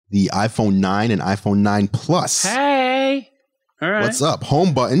the iPhone 9 and iPhone 9 Plus. Hey. All right. What's up?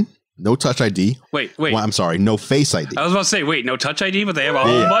 Home button. No Touch ID. Wait. Well, I'm sorry. No Face ID. I was about to say, wait, no Touch ID, but they have a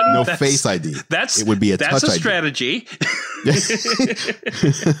home button? No Face ID. It would be a Touch ID. That's a strategy.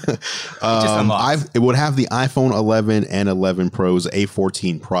 It would have the iPhone 11 and 11 Pro's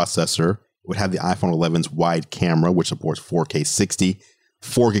A14 processor. It would have the iPhone 11's wide camera, which supports 4K 60,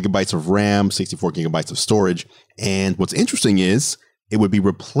 4 gigabytes of RAM, 64 gigabytes of storage. And what's interesting is it would be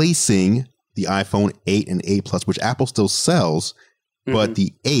replacing the iPhone 8 and 8 Plus, which Apple still sells. But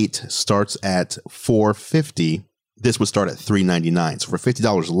the 8 starts at $450. This would start at $399. So for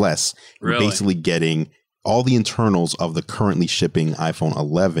 $50 less, you're basically getting all the internals of the currently shipping iPhone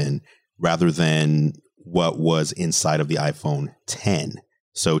 11 rather than what was inside of the iPhone 10.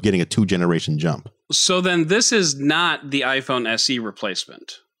 So getting a 2-generation jump. So then this is not the iPhone SE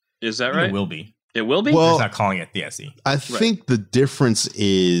replacement. Is that right? It will be. It will be? Well, it's not calling it the SE. I think the difference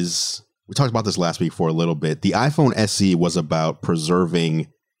is... We talked about this last week for a little bit. The iPhone SE was about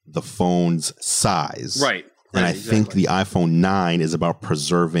preserving the phone's size. Right. And I think the iPhone 9 is about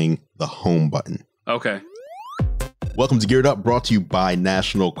preserving the home button. Okay. Welcome to Geared Up, brought to you by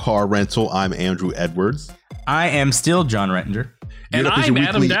National Car Rental. I'm Andrew Edwards. I am still John Rettinger. And I'm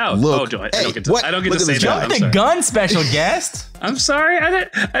Adam Dowd. Look, I don't get to say that. Jump the gun, special guest. I'm sorry.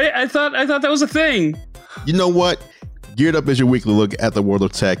 I thought that was a thing. You know what? Geared Up is your weekly look at the world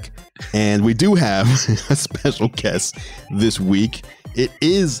of tech. And we do have a special guest this week. It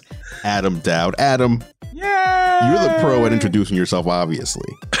is Adam Dowd. Adam, you're the pro at introducing yourself,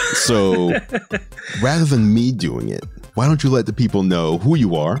 obviously. So rather than me doing it, why don't you let the people know who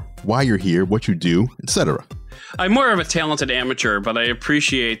you are, why you're here, what you do, etc.? I'm more of a talented amateur, but I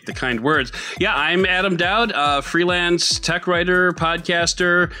appreciate the kind words. Yeah, I'm Adam Dowd, freelance tech writer,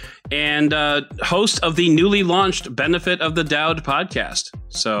 podcaster, and host of the newly launched Benefit of the Dowd podcast.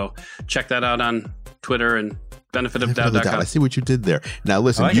 So check that out on Twitter and benefitofdowd.com. I see what you did there. Now,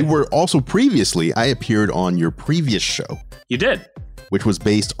 listen, you were also previously, I appeared on your previous show. You did. Which was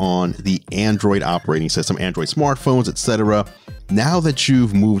based on the Android operating system, Android smartphones, etc. Now that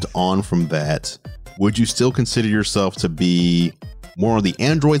you've moved on from that, would you still consider yourself to be more on the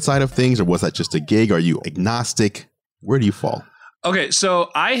Android side of things, or was that just a gig? Are you agnostic? Where do you fall? Okay, so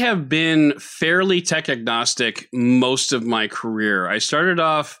I have been fairly tech agnostic most of my career. I started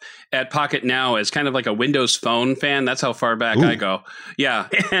off at Pocket Now as kind of like a Windows Phone fan. That's how far back I go. Yeah.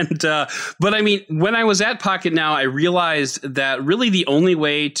 And but I mean, when I was at Pocket Now, I realized that really the only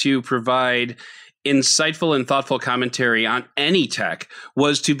way to provide insightful and thoughtful commentary on any tech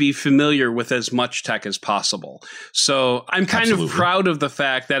was to be familiar with as much tech as possible. So I'm kind of proud of the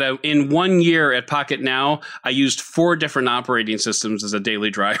fact that in 1 year at Pocket Now, I used 4 different operating systems as a daily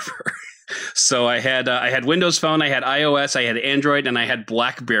driver. So I had Windows Phone, I had iOS, I had Android, and I had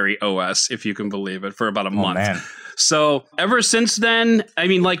BlackBerry OS, if you can believe it, for about a month. Man. So ever since then, I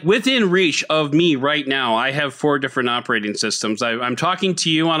mean, like within reach of me right now, I have 4 different operating systems. I'm talking to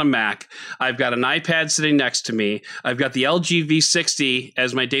you on a Mac. I've got an iPad sitting next to me. I've got the LG V60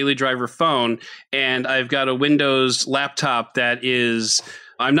 as my daily driver phone. And I've got a Windows laptop that is...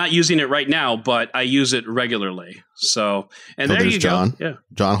 I'm not using it right now, but I use it regularly. So there you John. go. Yeah.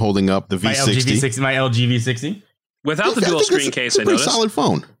 John holding up the V60. My LG V60. Without the dual screen case, I noticed. Solid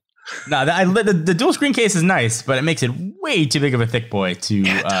phone. No, the dual screen case is nice, but it makes it way too big of a thick boy to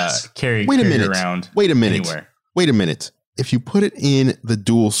carry around. Wait a minute. Anywhere. Wait a minute. If you put it in the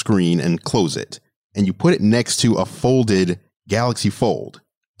dual screen and close it, and you put it next to a folded Galaxy Fold.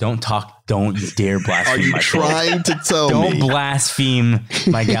 Don't dare blaspheme. Are you trying to tell me? Don't blaspheme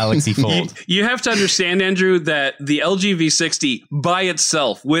my Galaxy Fold. You have to understand, Andrew, that the LG V60 by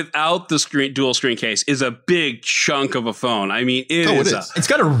itself, without the dual screen case, is a big chunk of a phone. I mean, it is. It's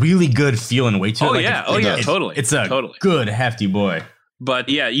got a really good feel and weight to it. Totally. It's a good, hefty boy. But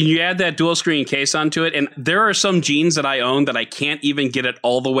yeah, you add that dual screen case onto it, and there are some jeans that I own that I can't even get it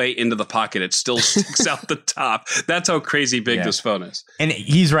all the way into the pocket. It still sticks out the top. That's how crazy big this phone is. And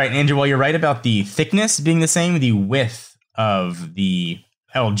he's right, Andrew. While you're right about the thickness being the same, the width of the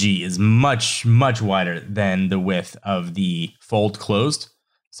LG is much, much wider than the width of the Fold closed.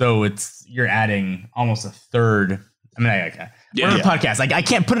 So you're adding almost a third. I mean, we're on a podcast. I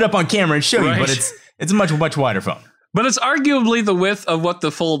can't put it up on camera and show you, but it's a much, much wider phone. But it's arguably the width of what the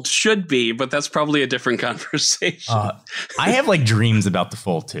Fold should be, but that's probably a different conversation. I have like dreams about the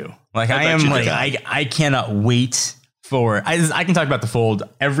Fold too. Like I cannot wait for, I can talk about the Fold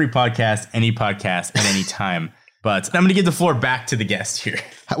every podcast, any podcast at any time, but I'm going to give the floor back to the guest here.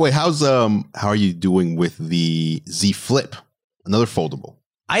 Wait, how are you doing with the Z Flip? Another foldable.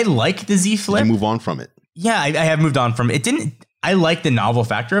 I like the Z Flip. Did you move on from it? Yeah, I have moved on from it. I like the novel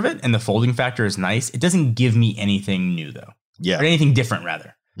factor of it, and the folding factor is nice. It doesn't give me anything new, though. Yeah. Or anything different,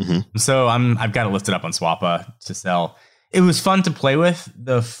 rather. Mm-hmm. So I've got it listed up on Swappa to sell. It was fun to play with.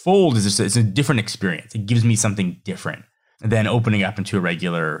 The fold is it's a different experience. It gives me something different than opening up into a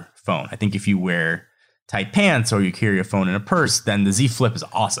regular phone. I think if you wear tight pants or you carry a phone in a purse, then the Z Flip is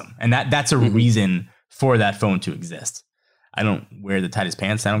awesome. And that's a reason for that phone to exist. I don't wear the tightest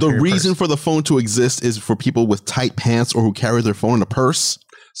pants. I don't. The reason for the phone to exist is for people with tight pants or who carry their phone in a purse.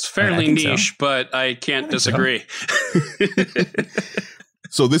 It's fairly niche, but I can't disagree.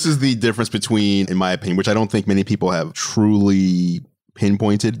 So this is the difference between, in my opinion, which I don't think many people have truly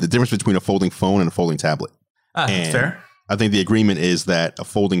pinpointed, the difference between a folding phone and a folding tablet. That's fair. I think the agreement is that a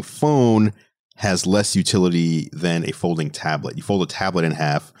folding phone has less utility than a folding tablet. You fold a tablet in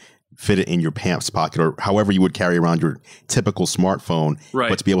half, fit it in your pants pocket, or however you would carry around your typical smartphone. Right.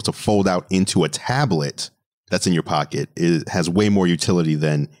 But to be able to fold out into a tablet that's in your pocket, it has way more utility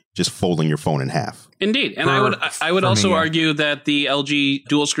than just folding your phone in half. Indeed. And I would also argue that the LG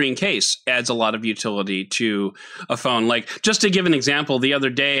dual screen case adds a lot of utility to a phone. Like, just to give an example, the other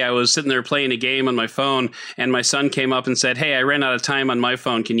day I was sitting there playing a game on my phone and my son came up and said, "Hey, I ran out of time on my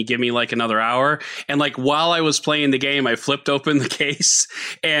phone. Can you give me like another hour?" And like while I was playing the game, I flipped open the case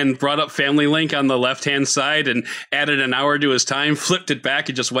and brought up Family Link on the left-hand side and added an hour to his time, flipped it back,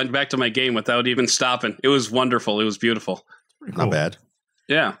 and just went back to my game without even stopping. It was wonderful. It was beautiful. Not bad.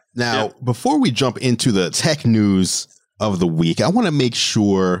 Yeah. Now, before we jump into the tech news of the week, I want to make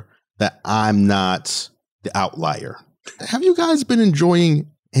sure that I'm not the outlier. Have you guys been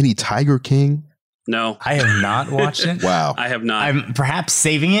enjoying any Tiger King? No. I have not watched it. Wow. I have not. I'm perhaps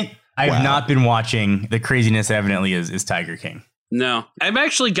saving it. I have not been watching. The craziness evidently is Tiger King. No, I've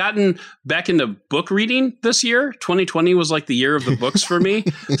actually gotten back into book reading this year. 2020 was like the year of the books for me.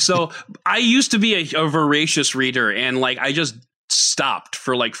 So I used to be a voracious reader, and like I just stopped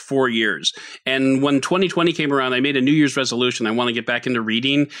for like 4 years. And when 2020 came around, I made a New Year's resolution. I want to get back into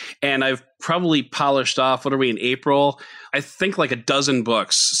reading, and I've probably polished off, what are we in April? I think like a dozen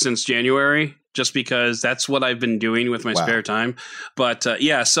books since January, just because that's what I've been doing with my spare time. But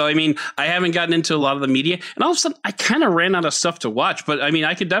yeah, so I mean, I haven't gotten into a lot of the media, and all of a sudden I kind of ran out of stuff to watch, but I mean,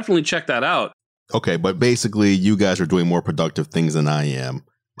 I could definitely check that out. Okay, but basically you guys are doing more productive things than I am.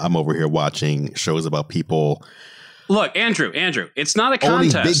 I'm over here watching shows about people. Look, Andrew, it's not a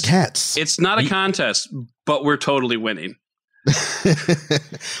contest. Owning big cats. It's not a contest, but we're totally winning.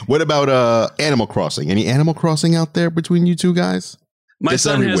 What about Animal Crossing? Any Animal Crossing out there between you two guys? My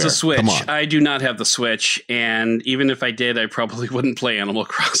son has a Switch. I do not have the Switch, and even if I did, I probably wouldn't play Animal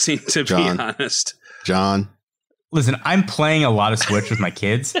Crossing, to be honest. John? Listen, I'm playing a lot of Switch with my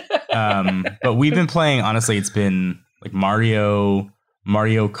kids, but we've been playing, honestly, it's been like Mario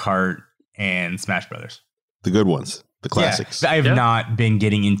Kart, and Smash Brothers. The good ones. The classics. Yeah, I have not been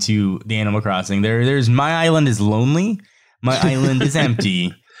getting into the Animal Crossing. There's My Island is lonely. My Island is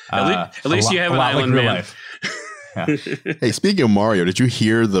empty. At least you have an island, like man. Life. Yeah. Hey, speaking of Mario, did you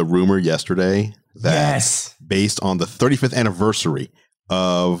hear the rumor yesterday that based on the 35th anniversary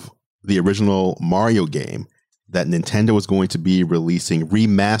of the original Mario game, that Nintendo is going to be releasing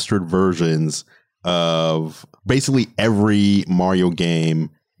remastered versions of basically every Mario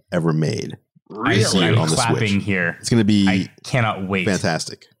game ever made? Really? I'm clapping here. It's going to be I cannot wait.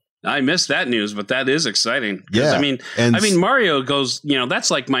 Fantastic. I missed that news, but that is exciting. Yeah. I mean, Mario goes, that's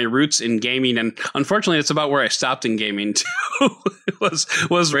like my roots in gaming. And unfortunately, it's about where I stopped in gaming too.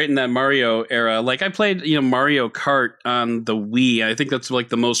 was right in that Mario era. Like I played, Mario Kart on the Wii. I think that's like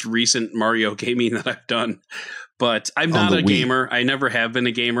the most recent Mario gaming that I've done. But I'm not a gamer. I never have been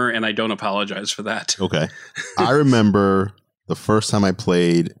a gamer, and I don't apologize for that. Okay. I remember the first time I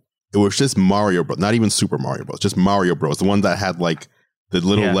played, it was just Mario Bros. Not even Super Mario Bros. Just Mario Bros. The one that had like the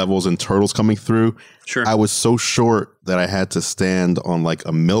little levels and turtles coming through. Sure. I was so short that I had to stand on like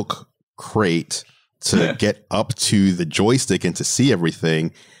a milk crate to get up to the joystick and to see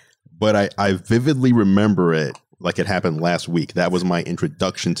everything. But I vividly remember it like it happened last week. That was my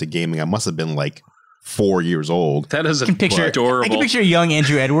introduction to gaming. I must have been like 4 years old. That is adorable. I can picture young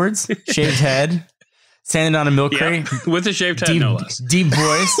Andrew Edwards, shaved head, standing on a milk crate with a shaved head, no less. Deep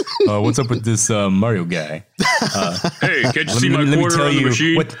voice. What's up with this Mario guy? Hey, can't you see my quarter on the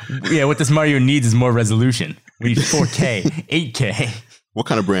machine? What this Mario needs is more resolution. We need 4K, 8K. What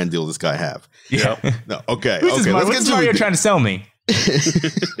kind of brand deal does this guy have? Yeah. No. Okay. What's this Mario trying to sell me?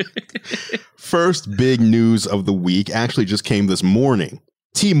 First big news of the week actually just came this morning.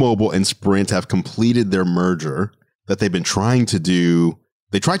 T-Mobile and Sprint have completed their merger that they've been trying to do.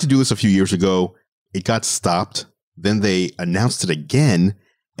 They tried to do this a few years ago. It got stopped. Then they announced it again.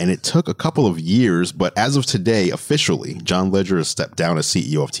 And it took a couple of years, but as of today, officially, John Legere has stepped down as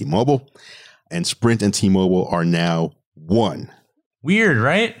CEO of T-Mobile, and Sprint and T-Mobile are now one. Weird,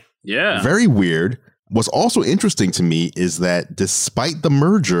 right? Yeah. Very weird. What's also interesting to me is that despite the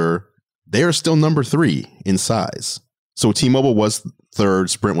merger, they are still number 3 in size. So T-Mobile was third,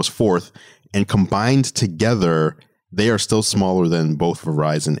 Sprint was fourth, and combined together, they are still smaller than both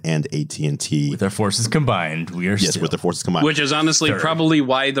Verizon and AT&T. With their forces combined, we are Yes, with their forces combined. Which is honestly probably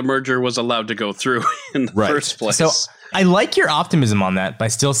why the merger was allowed to go through in the first place. So I like your optimism on that by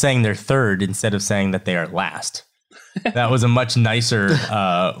still saying they're third instead of saying that they are last. That was a much nicer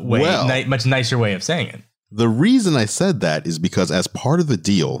much nicer way of saying it. The reason I said that is because as part of the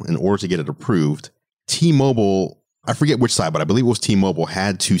deal, in order to get it approved, T-Mobile, I forget which side, but I believe it was T-Mobile,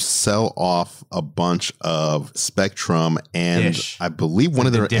 had to sell off a bunch of spectrum and Dish. I believe one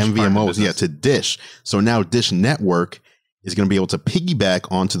of their MVNOs, to Dish. So now Dish Network is going to be able to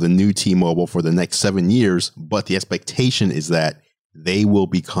piggyback onto the new T-Mobile for the next 7 years. But the expectation is that they will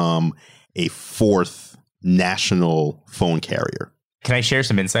become a fourth national phone carrier. Can I share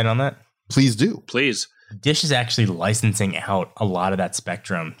some insight on that? Please do. Please. Dish is actually licensing out a lot of that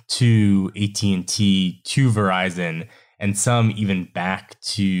spectrum to AT&T, to Verizon, and some even back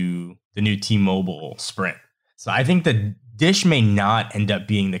to the new T-Mobile Sprint. So I think that Dish may not end up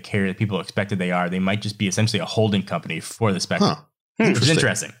being the carrier that people expected they are. They might just be essentially a holding company for the spectrum, which is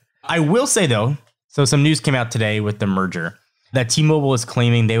interesting. I will say, though, so some news came out today with the merger that T-Mobile is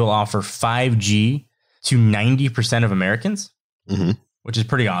claiming they will offer 5G to 90% of Americans, which is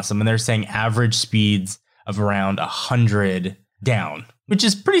pretty awesome. And they're saying average speeds of around 100 down, which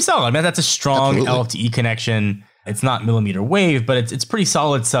is pretty solid. I mean, that's a strong LTE connection. It's not millimeter wave, but it's pretty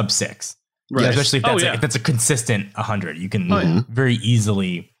solid sub 6. Right. Especially if that's a consistent 100. You can very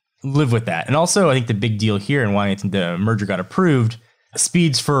easily live with that. And also, I think the big deal here and why the merger got approved,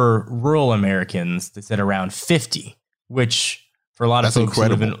 speeds for rural Americans, they said around 50, which for a lot of folks who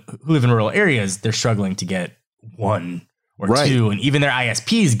live in rural areas, they're struggling to get 1 or 2, and even their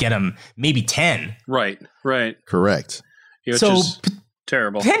ISPs get them maybe 10. Right. Correct. Which is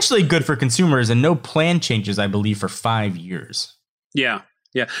terrible. Potentially good for consumers, and no plan changes, I believe, for 5 years. Yeah.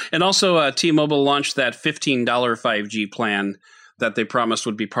 And also T-Mobile launched that $15 5G plan that they promised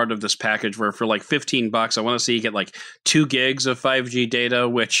would be part of this package, where for like $15, I want to see you get like 2 gigs of 5G data,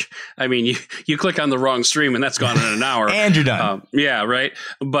 which, I mean, you click on the wrong stream and that's gone in an hour. And you're done. Yeah, right.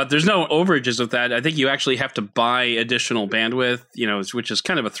 But there's no overages with that. I think you actually have to buy additional bandwidth, which is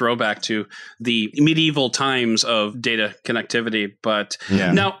kind of a throwback to the medieval times of data connectivity. But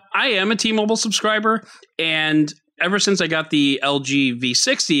now I am a T-Mobile subscriber, and ever since I got the LG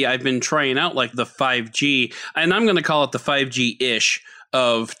V60, I've been trying out like the 5G, and I'm going to call it the 5G-ish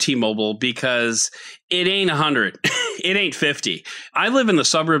of T-Mobile because it ain't 100. It ain't 50. I live in the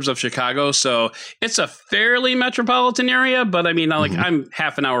suburbs of Chicago, so it's a fairly metropolitan area, but I mean, like I'm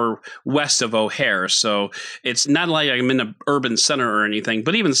half an hour west of O'Hare, so it's not like I'm in an urban center or anything,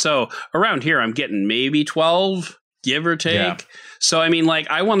 but even so, around here, I'm getting maybe 12, give or take. Yeah. So, I mean, like,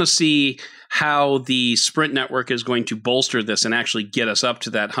 I want to see how the Sprint network is going to bolster this and actually get us up to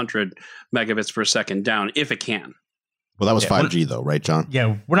that 100 megabits per second down, if it can. Well, that was 5G, though, right, John?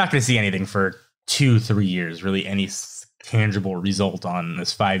 Yeah, we're not going to see anything for 2-3 years, really, any tangible result on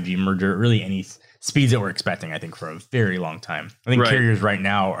this 5G merger, really any speeds that we're expecting, I think, for a very long time. I think carriers right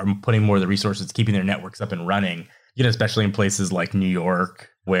now are putting more of the resources keeping their networks up and running, especially in places like New York,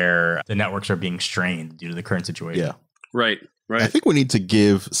 where the networks are being strained due to the current situation. Yeah, right. I think we need to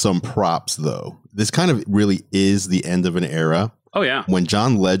give some props, though. This kind of really is the end of an era. Oh, yeah. When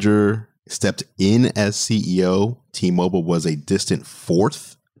John Legere stepped in as CEO, T-Mobile was a distant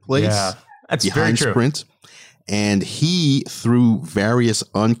 4th place that's behind very true. Sprint. And he, through various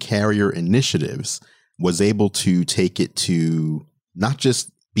Un-carrier initiatives, was able to take it to not just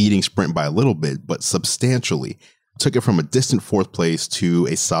beating Sprint by a little bit, but substantially. Took it from a distant 4th place to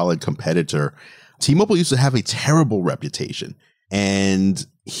a solid competitor. T-Mobile used to have a terrible reputation, and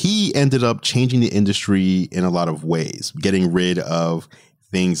he ended up changing the industry in a lot of ways, getting rid of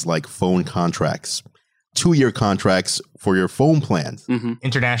things like phone contracts, 2-year contracts for your phone plans.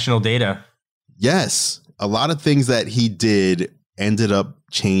 International data. Yes. A lot of things that he did ended up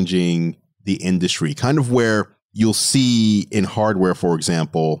changing the industry, kind of where you'll see in hardware, for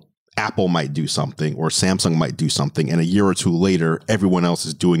example, Apple might do something or Samsung might do something, and a year or two later, everyone else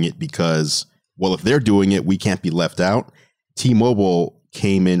is doing it because, well, if they're doing it, we can't be left out. T-Mobile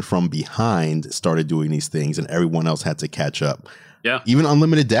came in from behind, started doing these things, and everyone else had to catch up. Yeah. Even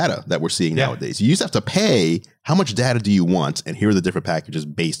unlimited data that we're seeing nowadays. You used to have to pay, how much data do you want? And here are the different packages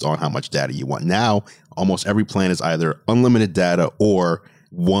based on how much data you want. Now, almost every plan is either unlimited data or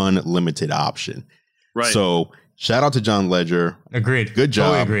one limited option. Right. So shout out to John Legere. Agreed. Good job.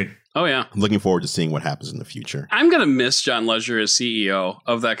 Totally agreed. Oh, yeah. I'm looking forward to seeing what happens in the future. I'm going to miss John Legere as CEO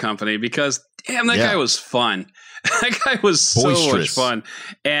of that company because, damn, that guy was fun. That guy was so much fun.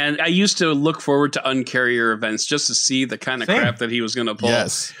 And I used to look forward to Uncarrier events just to see the kind of crap that he was going to pull.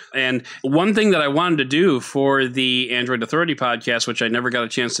 Yes. And one thing that I wanted to do for the Android Authority podcast, which I never got a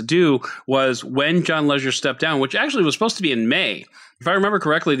chance to do, was when John Legere stepped down, which actually was supposed to be in May. If I remember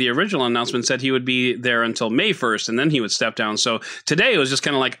correctly, the original announcement said he would be there until May 1st, and then he would step down. So today it was just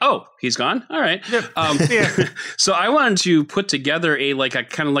kind of like, oh, he's gone? All right. Yep. So I wanted to put together a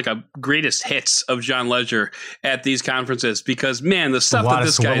kind of like a greatest hits of John Legere at these conferences because, man, the stuff that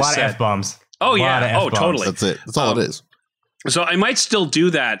this guy said. A lot of F-bombs. Oh, yeah. Oh, totally. That's it. That's all it is. So I might still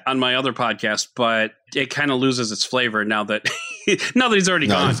do that on my other podcast, but it kind of loses its flavor now that he's already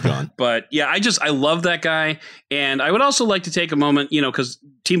gone. He's gone. But yeah, I love that guy. And I would also like to take a moment, because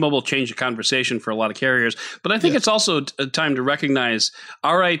T-Mobile changed the conversation for a lot of carriers. But I think it's also a time to recognize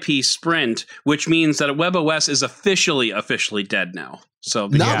RIP Sprint, which means that WebOS is officially dead now. So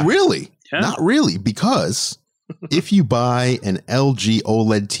Not really, because if you buy an LG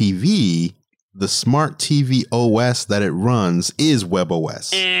OLED TV, the smart TV OS that it runs is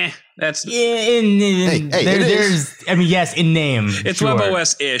WebOS. That's there's yes, in name. It's sure.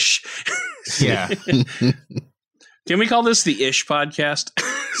 WebOS-ish. Yeah. Can we call this the Ish podcast?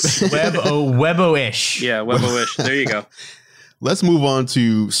 Webo-ish. Yeah, Webo-ish. There you go. Let's move on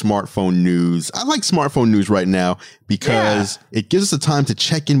to smartphone news. I like smartphone news right now because it gives us the time to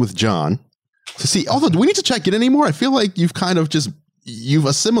check in with John to see. Although, do we need to check in anymore? I feel like you've kind of you've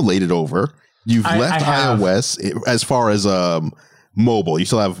assimilated over. You've left iOS as far as mobile. You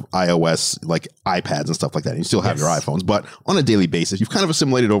still have iOS, like iPads and stuff like that. And you still have your iPhones, but on a daily basis, you've kind of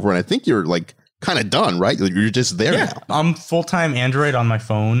assimilated over. And I think you're kind of done, right? You're just there now. I'm full-time Android on my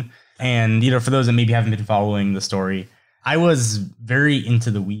phone. And, for those that maybe haven't been following the story, I was very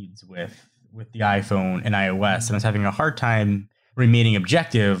into the weeds with the iPhone and iOS. And I was having a hard time remaining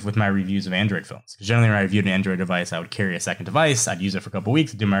objective with my reviews of Android phones. Because generally when I reviewed an Android device, I would carry a second device. I'd use it for a couple of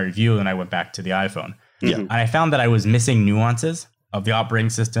weeks, do my review, and I went back to the iPhone. Yeah. And I found that I was missing nuances of the operating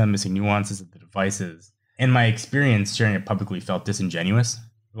system, missing nuances of the devices. And my experience sharing it publicly felt disingenuous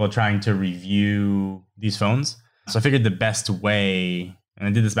while trying to review these phones. So I figured the best way, and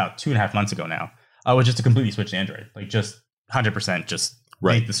I did this about 2.5 months ago now, was just to completely switch to Android. Like just 100% just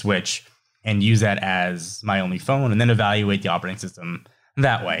make the switch and use that as my only phone and then evaluate the operating system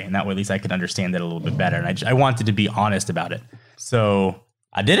that way. And that way, at least I could understand it a little bit better. And I wanted to be honest about it. So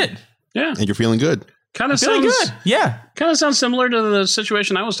I did it. Yeah. And you're feeling good. Kind of sounds good. Yeah. Kind of sounds similar to the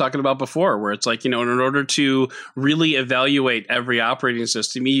situation I was talking about before, where it's like, in order to really evaluate every operating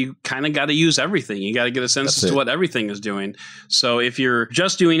system, you kind of got to use everything. You got to get a sense as to what everything is doing. So if you're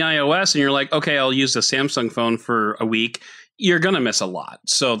just doing iOS and you're like, okay, I'll use the Samsung phone for a week, you're going to miss a lot.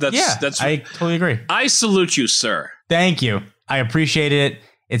 So that's I totally agree. I salute you, sir. Thank you. I appreciate it.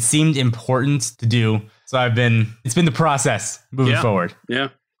 It seemed important to do. So it's been the process moving forward. Yeah.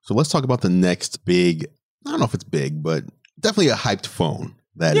 So let's talk about the next big, I don't know if it's big, but definitely a hyped phone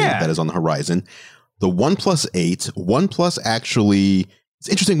that is on the horizon. The OnePlus 8. OnePlus actually, it's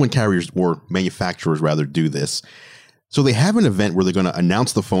interesting when carriers or manufacturers rather do this. So they have an event where they're going to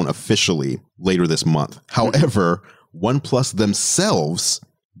announce the phone officially later this month. However, OnePlus themselves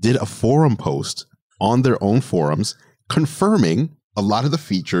did a forum post on their own forums confirming a lot of the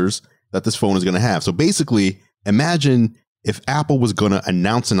features that this phone is going to have. So basically, imagine if Apple was going to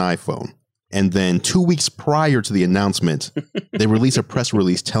announce an iPhone and then 2 weeks prior to the announcement, they release a press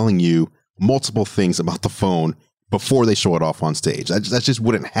release telling you multiple things about the phone before they show it off on stage. That just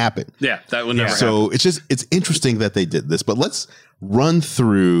wouldn't happen. Yeah, that would never happen. So it's interesting that they did this, but let's run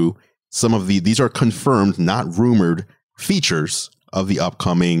through some of these are confirmed, not rumored features of the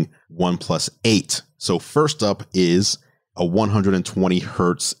upcoming OnePlus 8. So first up is a 120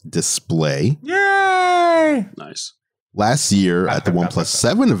 hertz display. Yay! Nice. Last year at the OnePlus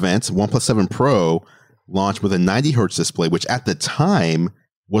 7 event, OnePlus 7 Pro launched with a 90 hertz display, which at the time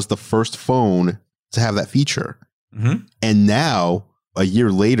was the first phone to have that feature. Mm-hmm. And now, a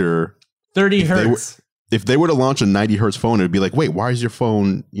year later, 30 hertz. If they were to launch a 90 hertz phone, it'd be like, wait, why is your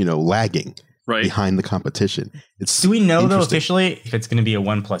phone, lagging behind the competition? Do we know though officially if it's going to be a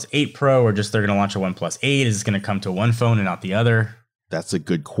OnePlus 8 Pro or just they're going to launch a OnePlus 8? Is it going to come to one phone and not the other? That's a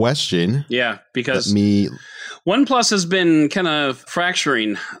good question. Yeah, because OnePlus has been kind of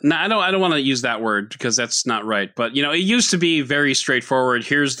fracturing. Now, I don't want to use that word because that's not right. But it used to be very straightforward.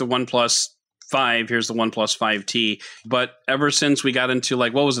 Here's the OnePlus 5. Here's the OnePlus 5T. But ever since we got into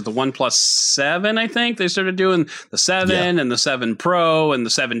like, what was it? The OnePlus 7, I think they started doing the 7 and the 7 Pro and the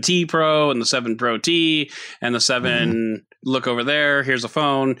 7T Pro and the 7 Pro T and the 7. Look over there. Here's a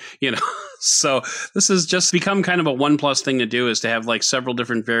phone, So this has just become kind of a OnePlus thing to do, is to have like several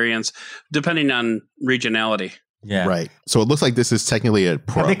different variants depending on regionality. Yeah. Right. So it looks like this is technically a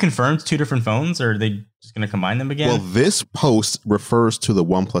Pro. Have they confirmed 2 different phones, or are they just going to combine them again? Well, this post refers to the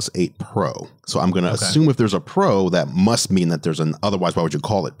OnePlus 8 Pro. So I'm going to assume if there's a Pro, that must mean that there's an, otherwise, why would you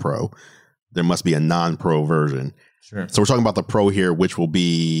call it Pro? There must be a non-Pro version. Sure. So we're talking about the Pro here, which will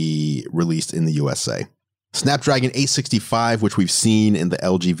be released in the USA. Snapdragon 865, which we've seen in the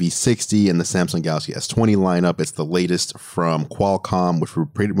LG V60 and the Samsung Galaxy S20 lineup. It's the latest from Qualcomm, which we're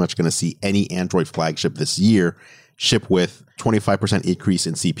pretty much going to see any Android flagship this year ship with 25% increase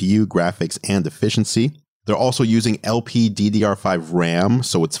in CPU, graphics, and efficiency. They're also using LPDDR5 RAM,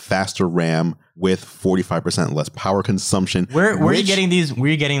 so it's faster RAM with 45% less power consumption. Where are you getting these? Where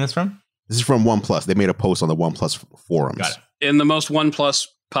are you getting this from? This is from OnePlus. They made a post on the OnePlus forums. Got it. In the most OnePlus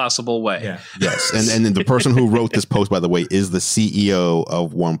possible way. Yeah. Yes. And the person who wrote this post, by the way, is the CEO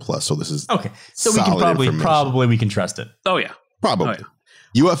of OnePlus. So this is okay. So we can probably we can trust it. Oh, yeah. Probably. Oh, yeah.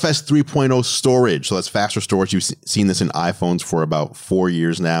 UFS 3.0 storage. So that's faster storage. You've seen this in iPhones for about 4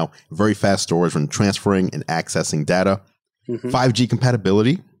 years now. Very fast storage when transferring and accessing data. 5G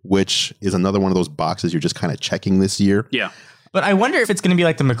compatibility, which is another one of those boxes you're just kind of checking this year. Yeah. But I wonder if it's going to be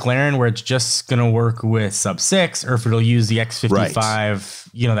like the McLaren, where it's just going to work with sub-6, or if it'll use the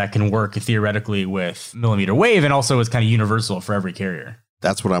X55, that can work theoretically with millimeter wave, and also is kind of universal for every carrier.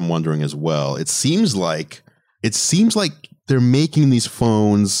 That's what I'm wondering as well. It seems like they're making these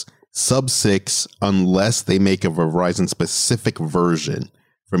phones sub-6 unless they make a Verizon specific version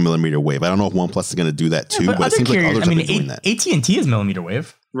for millimeter wave. I don't know if OnePlus is going to do that too, but it seems like others have been doing that. AT&T is millimeter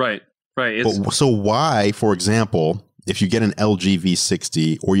wave. Right. So why, for example, if you get an LG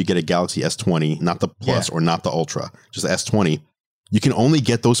V60 or you get a Galaxy S20, not the Plus or not the Ultra, just the S20, you can only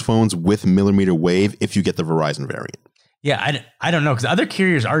get those phones with millimeter wave if you get the Verizon variant. Yeah, I don't know, because other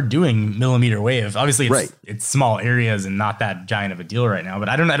carriers are doing millimeter wave. Obviously, it's small areas and not that giant of a deal right now. But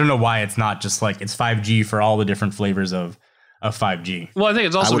I don't know why it's not just like it's 5G for all the different flavors of 5G. Well, I think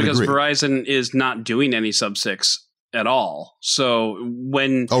it's also because Verizon is not doing any sub-6 at all. So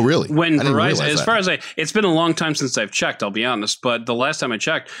when Verizon, as far as it's been a long time since I've checked, I'll be honest, but the last time I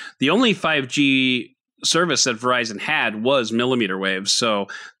checked, the only 5G service that Verizon had was millimeter wave. So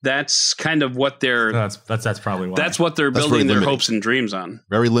that's kind of what they're that's probably why. That's what they're building their hopes and dreams on.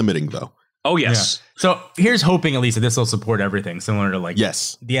 Very limiting though. Oh yes. Yeah. So here's hoping at least that this will support everything, similar to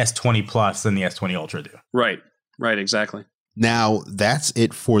the S20 Plus and the S20 Ultra do. Right, exactly. Now that's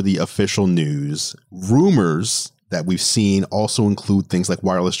it for the official news. Rumors that we've seen also include things like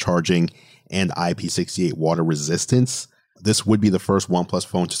wireless charging and IP68 water resistance. This would be the first OnePlus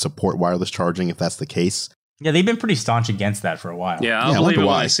phone to support wireless charging if that's the case. Yeah, they've been pretty staunch against that for a while. Yeah, I'll believe it when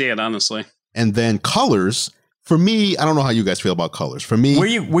I see it, honestly. And then colors. For me, I don't know how you guys feel about colors. For me, where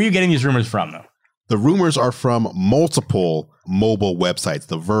you getting these rumors from, though? The rumors are from multiple mobile websites,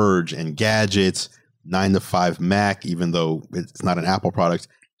 The Verge, Engadget, 9to5Mac, even though it's not an Apple product.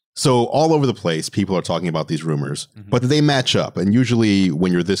 So all over the place, people are talking about these rumors, but they match up. And usually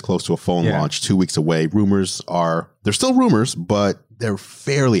when you're this close to a phone launch 2 weeks away, they're still rumors, but they're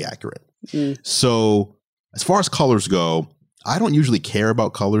fairly accurate. So as far as colors go, I don't usually care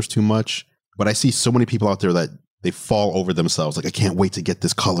about colors too much, but I see so many people out there that they fall over themselves. Like, I can't wait to get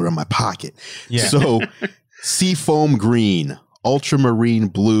this color in my pocket. Yeah. So Seafoam Green, Ultramarine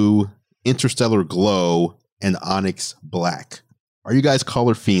Blue, Interstellar Glow, and Onyx Black. Are you guys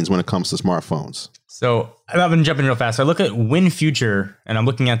color fiends when it comes to smartphones? So I've been jumping real fast. So I look at WinFuture, and I'm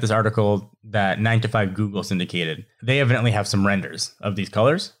looking at this article that 9to5 Google syndicated. They evidently have some renders of these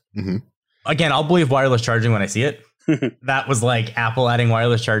colors. Again, I'll believe wireless charging when I see it. That was like Apple adding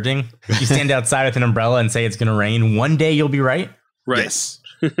wireless charging. You stand outside with an umbrella and say it's going to rain. One day you'll be right. Right. Yes.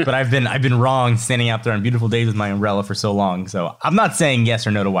 But I've been wrong standing out there on beautiful days with my umbrella for so long. So I'm not saying yes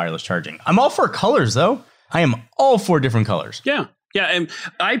or no to wireless charging. I'm all for colors, though. I am all for different colors. Yeah. Yeah. And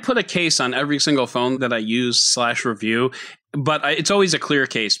I put a case on every single phone that I use / review, but it's always a clear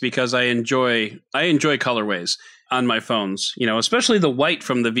case because I enjoy colorways on my phones, especially the white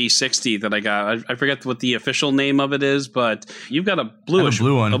from the V60 that I got. I forget what the official name of it is, but you've got a blue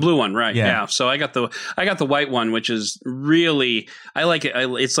one, right? Yeah. So I got the white one, which is really, I like it.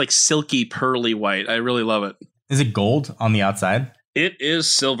 It's like silky, pearly white. I really love it. Is it gold on the outside? It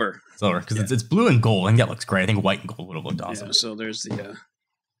is silver. Because it's blue and gold. I think that looks great. I think white and gold would have looked awesome. Yeah, so there's the...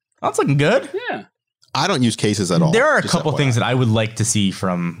 That's looking good. Yeah. I don't use cases at all. There are a couple things that I would like to see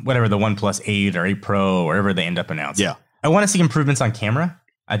from whatever the OnePlus 8 or 8 Pro or whatever they end up announcing. Yeah. I want to see improvements on camera.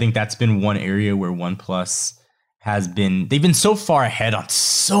 I think that's been one area where OnePlus they've been so far ahead on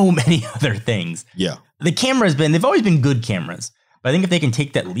so many other things. Yeah. The camera they've always been good cameras. But I think if they can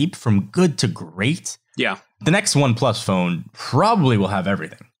take that leap from good to great, the next OnePlus phone probably will have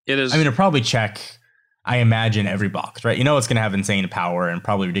everything. It is. I mean, it'll probably check, I imagine, every box, right? You know, it's going to have insane power and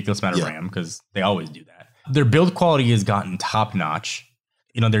probably ridiculous amount of RAM because they always do that. Their build quality has gotten top notch.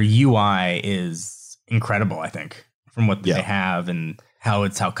 You know, their UI is incredible, I think, from what they have and how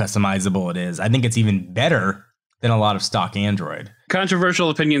customizable it is. I think it's even better than a lot of stock Android. Controversial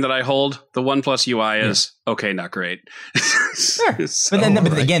opinion that I hold, the OnePlus UI is okay, not great. Sure.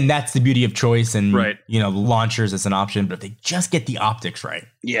 But again, that's the beauty of choice and you know, launchers as an option. But if they just get the optics right,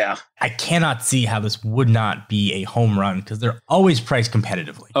 I cannot see how this would not be a home run because they're always priced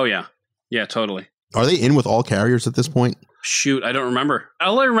competitively. Oh, yeah. Yeah, totally. Are they in with all carriers at this point? Shoot, I don't remember.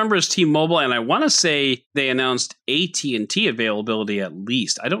 All I remember is T-Mobile, and I want to say they announced AT&T availability at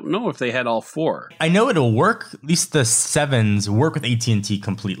least. I don't know if they had all four. I know it'll work. At least the 7s work with AT&T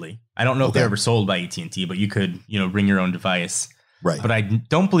completely. I don't know if they're ever sold by AT&T, but you could, you know, bring your own device. Right. But I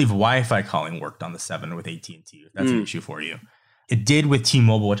don't believe Wi-Fi calling worked on the 7 with AT&T. If that's an issue for you. It did with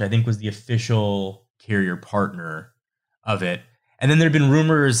T-Mobile, which I think was the official carrier partner of it. And then there have been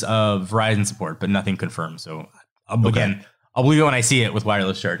rumors of Verizon support, but nothing confirmed. So again, I'll believe it when I see it with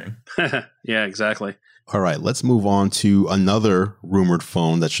wireless charging. Yeah, exactly. All right, let's move on to another rumored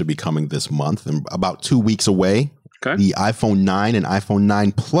phone that should be coming this month and about 2 weeks away. Okay. The iPhone 9 and iPhone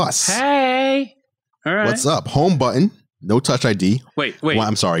 9 Plus. Hey. All right. What's up? Home button. No Touch ID. Wait. Well,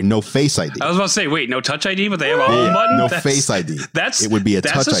 I'm sorry. No Face ID. I was about to say, wait, no Touch ID, but they have a home button? No Face ID. It would be a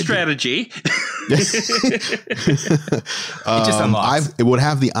Touch ID. That's a strategy. It just unlocks. It would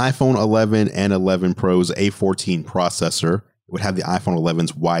have the iPhone 11 and 11 Pro's A14 processor. It would have the iPhone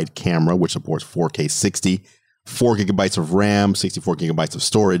 11's wide camera, which supports 4K 60, 4 gigabytes of RAM, 64 gigabytes of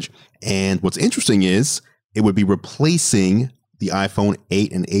storage. And what's interesting is it would be replacing the iPhone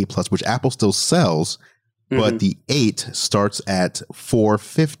 8 and 8 Plus, which Apple still sells. But the 8 starts at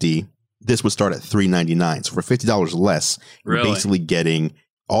 $450. This would start at $399. So for $50 less, you're basically getting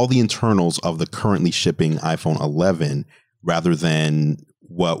all the internals of the currently shipping iPhone 11 rather than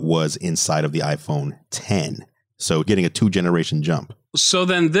what was inside of the iPhone 10. So getting a 2-generation jump. So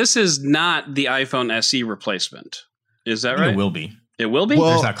then this is not the iPhone SE replacement. Is that right? It will be. It will be? Well,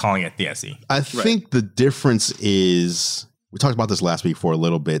 they're just not calling it the SE. I think the difference is... We talked about this last week for a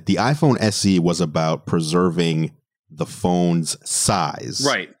little bit. The iPhone SE was about preserving the phone's size.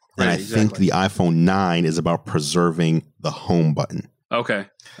 Right. And I think the iPhone 9 is about preserving the home button. Okay.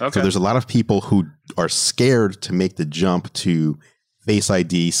 So there's a lot of people who are scared to make the jump to Face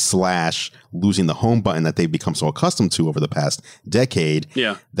ID / losing the home button that they've become so accustomed to over the past decade.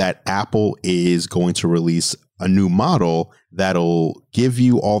 Yeah. That Apple is going to release a new model that'll give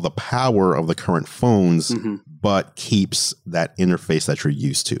you all the power of the current phones, but keeps that interface that you're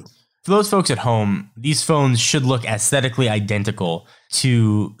used to. For those folks at home, these phones should look aesthetically identical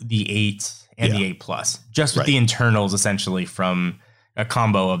to the 8 and the 8 Plus, just with the internals essentially from a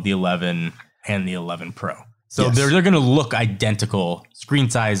combo of the 11 and the 11 Pro. So they're going to look identical, screen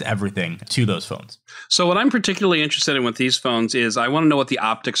size, everything to those phones. So what I'm particularly interested in with these phones is I want to know what the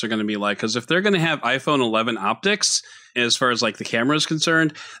optics are going to be like. Because if they're going to have iPhone 11 optics, as far as like the camera is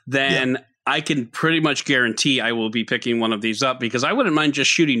concerned, then I can pretty much guarantee I will be picking one of these up because I wouldn't mind just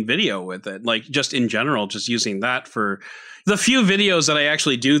shooting video with it. Like just in general, just using that for the few videos that I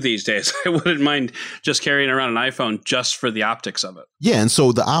actually do these days. I wouldn't mind just carrying around an iPhone just for the optics of it. Yeah, and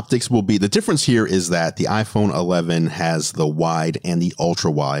so the optics will be, the difference here is that the iPhone 11 has the wide and the ultra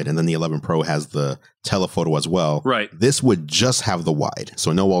wide, and then the 11 Pro has the telephoto as well. Right. This would just have the wide,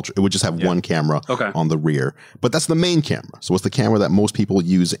 so no ultra. It would just have one camera on the rear, but that's the main camera. So it's the camera that most people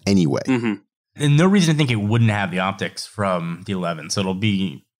use anyway. And no reason to think it wouldn't have the optics from the 11. So it'll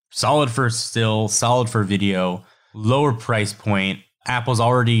be solid for still, solid for video, lower price point. Apple's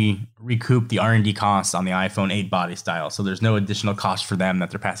already recouped the R&D costs on the iPhone 8 body style, so there's no additional cost for them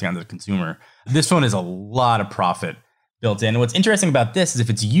that they're passing on to the consumer. This phone is a lot of profit built in. And what's interesting about this is if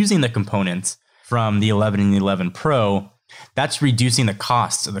it's using the components from the 11 and the 11 Pro, that's reducing the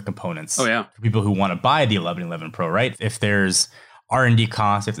costs of the components. Oh, yeah. For people who want to buy the 11 and 11 Pro, right? If there's R&D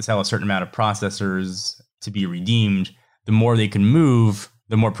costs, if they sell a certain amount of processors to be redeemed, the more they can move,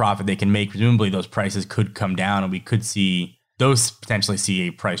 the more profit they can make. Presumably those prices could come down and we could see those potentially see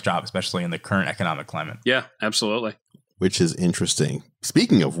a price drop, especially in the current economic climate. Yeah, absolutely. Which is interesting.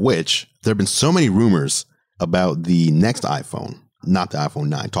 Speaking of which, there have been so many rumors about the next iPhone, not the iPhone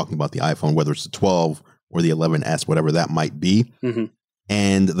 9, talking about the iPhone, whether it's the 12 or the 11S, whatever that might be. Mm-hmm.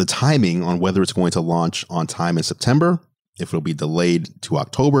 And the timing on whether it's going to launch on time in September, if it'll be delayed to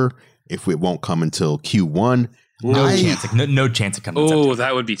October, if it won't come until Q1. No chance of coming. Oh,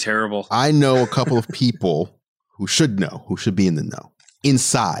 that would be terrible. I know a couple of people who should be in the know,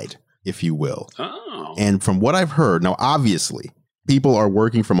 inside, if you will. Oh. And from what I've heard, now, obviously, people are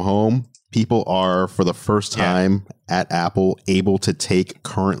working from home. People are, for the first time at Apple, able to take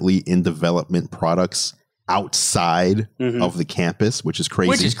currently in development products outside of the campus, which is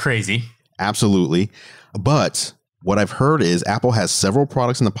crazy. Absolutely. But what I've heard is Apple has several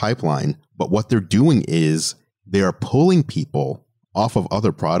products in the pipeline, but what they're doing is they are pulling people off of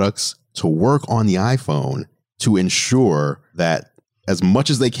other products to work on the iPhone to ensure that as much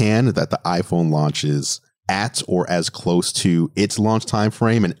as they can, that the iPhone launches at or as close to its launch time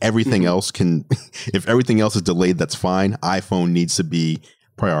frame, and everything else can, if everything else is delayed, that's fine. iPhone needs to be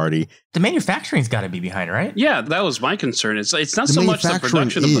priority. The manufacturing's got to be behind, right? Yeah, that was my concern. It's not so much the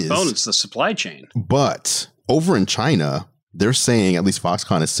production of the phone, it's the supply chain. But over in China, they're saying, at least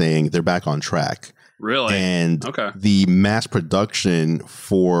Foxconn is saying, they're back on track. Really? And the mass production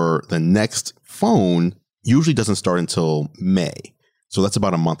for the next phone usually doesn't start until May. So that's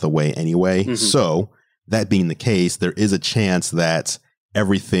about a month away anyway. Mm-hmm. So that being the case, there is a chance that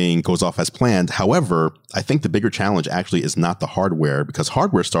everything goes off as planned. However, I think the bigger challenge actually is not the hardware, because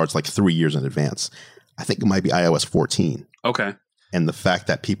hardware starts like 3 years in advance. I think it might be iOS 14. Okay. And the fact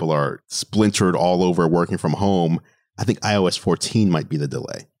that people are splintered all over working from home, I think iOS 14 might be the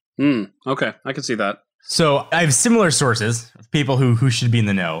delay. Okay, I can see that. So I have similar sources of people who should be in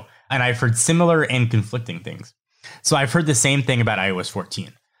the know, and I've heard similar and conflicting things. So I've heard the same thing about iOS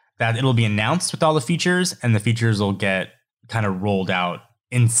 14, that it'll be announced with all the features, and the features will get kind of rolled out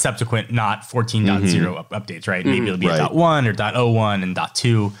in subsequent, not 14.0 updates, right? Maybe it'll be a .1 or .01 and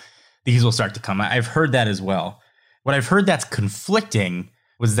 .2. These will start to come. I've heard that as well. What I've heard that's conflicting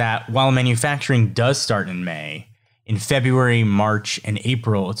was that while manufacturing does start in May, in February, March, and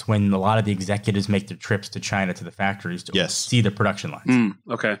April, it's when a lot of the executives make their trips to China to the factories to see the production lines.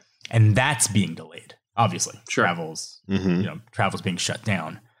 Okay. And that's being delayed, obviously. Sure. Travel's being shut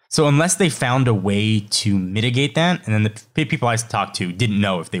down. So unless they found a way to mitigate that, and then the people I talked to didn't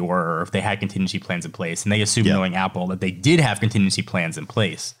know if they were or if they had contingency plans in place, and they assumed, knowing Apple, that they did have contingency plans in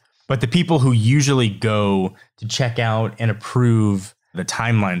place. But the people who usually go to check out and approve the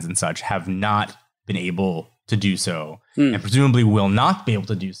timelines and such have not been able to do so, and presumably will not be able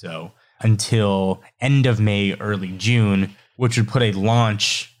to do so until end of May, early June, which would put a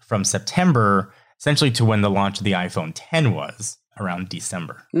launch from September essentially to when the launch of the iPhone X was, around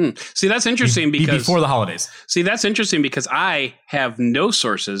December. See, that's interesting because before the holidays. See, that's interesting because I have no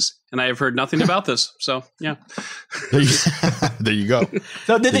sources and I have heard nothing about this. So, yeah. There you go.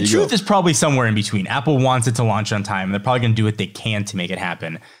 So the truth is probably somewhere in between. Apple wants it to launch on time. And they're probably going to do what they can to make it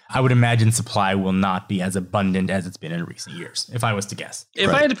happen. I would imagine supply will not be as abundant as it's been in recent years, if I was to guess. If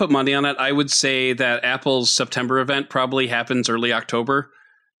I had to put money on it, I would say that Apple's September event probably happens early October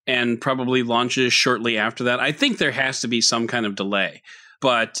and probably launches shortly after that. I think there has to be some kind of delay.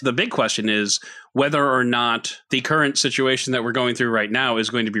 But the big question is whether or not the current situation that we're going through right now is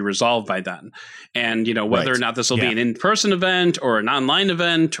going to be resolved by then. And, whether or not this will be an in-person event or an online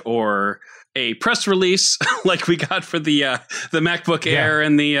event or a press release like we got for the MacBook Air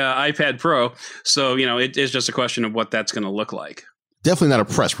and the iPad Pro. So, it is just a question of what that's going to look like. Definitely not a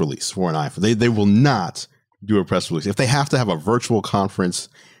press release for an iPhone. They will not do a press release. If they have to have a virtual conference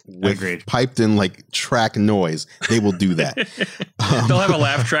with piped in track noise, they will do that. They'll have a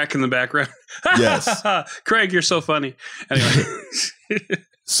laugh track in the background. Yes. Craig, you're so funny. Anyway.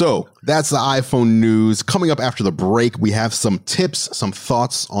 So that's the iPhone news. Coming up after the break, we have some tips, some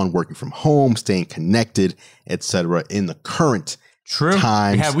thoughts on working from home, staying connected, etc. in the current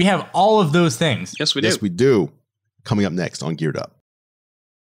times. We have all of those things. Yes, we do. Yes, we do. Coming up next on Geared Up.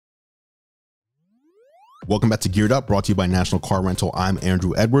 Welcome back to Geared Up, brought to you by National Car Rental. I'm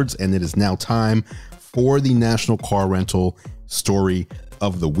Andrew Edwards, and it is now time for the National Car Rental story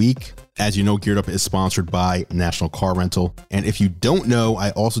of the week. As you know, Geared Up is sponsored by National Car Rental. And if you don't know,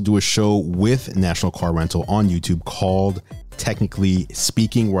 I also do a show with National Car Rental on YouTube called Technically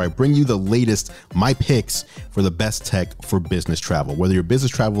Speaking, where I bring you the latest, my picks for the best tech for business travel. Whether you're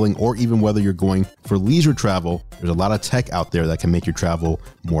business traveling or even whether you're going for leisure travel, there's a lot of tech out there that can make your travel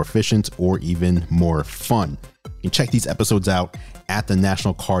more efficient or even more fun. You can check these episodes out at the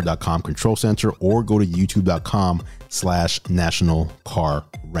nationalcar.com control center or go to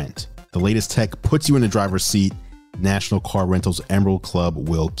youtube.com/nationalcarrent. The latest tech puts you in the driver's seat. National Car Rental's Emerald Club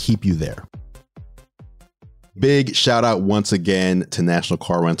will keep you there. Big shout out once again to National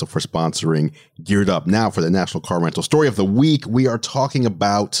Car Rental for sponsoring Geared Up. Now for the National Car Rental story of the week, we are talking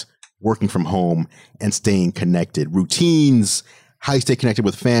about working from home and staying connected. Routines, how you stay connected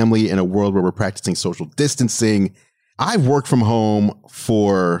with family in a world where we're practicing social distancing. I've worked from home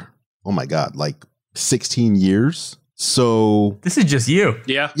for, oh my God, like 16 years. So this is just you.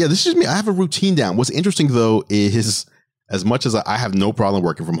 Yeah. Yeah, this is me. I have a routine down. What's interesting, though, is as much as I have no problem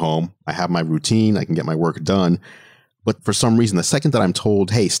working from home, I have my routine, I can get my work done. But for some reason, the second that I'm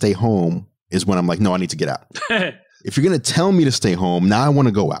told, hey, stay home, is when I'm like, no, I need to get out. If you're going to tell me to stay home, now I want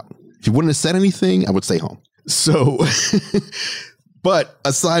to go out. If you wouldn't have said anything, I would stay home. So, but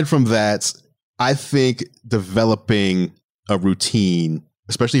aside from that, I think developing a routine,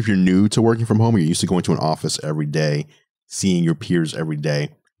 especially if you're new to working from home, you're used to going to an office every day, seeing your peers every day,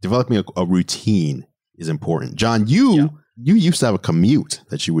 developing a routine is important. John, you used to have a commute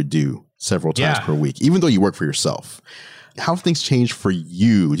that you would do several times per week, even though you work for yourself. How have things changed for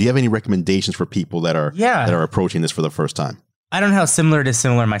you? Do you have any recommendations for people that are approaching this for the first time? I don't know how similar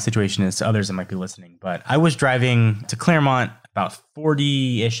my situation is to others that might be listening, but I was driving to Claremont about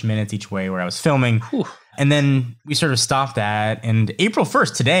 40-ish minutes each way where I was filming. Whew. And then we sort of stopped that. And April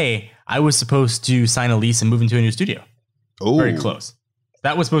 1st, today, I was supposed to sign a lease and move into a new studio. Oh, very close.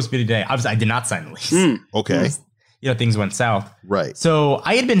 That was supposed to be today. Obviously, I did not sign the lease. Okay. Things went south. Right. So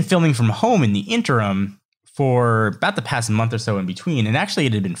I had been filming from home in the interim for about the past month or so in between. And actually,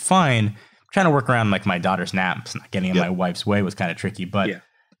 it had been fine. Trying to work around like my daughter's naps, not getting in my wife's way was kind of tricky. But,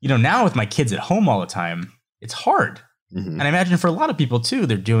 now with my kids at home all the time, it's hard. Mm-hmm. And I imagine for a lot of people, too,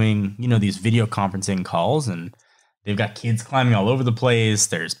 they're doing, these video conferencing calls and they've got kids climbing all over the place.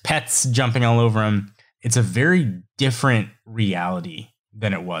 There's pets jumping all over them. It's a very different reality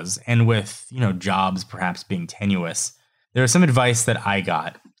than it was. And with, jobs perhaps being tenuous, there was some advice that I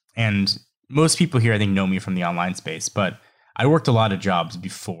got. And most people here, I think, know me from the online space, but I worked a lot of jobs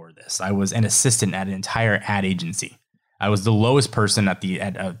before this. I was an assistant at an entire ad agency. I was the lowest person at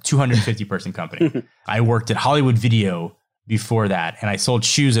a 250 person company. I worked at Hollywood Video before that, and I sold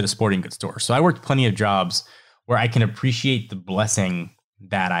shoes at a sporting goods store. So I worked plenty of jobs where I can appreciate the blessing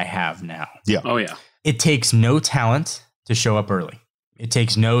that I have now. Yeah. Oh, yeah. It takes no talent to show up early. It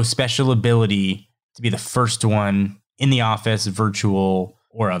takes no special ability to be the first one in the office, virtual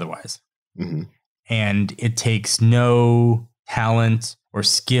or otherwise. Mm-hmm. And it takes no talent or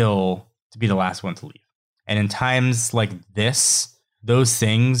skill to be the last one to leave. And in times like this, those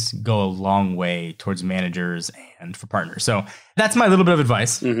things go a long way towards managers and for partners. So that's my little bit of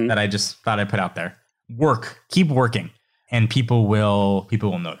advice that I just thought I'd put out there. Keep working, and people will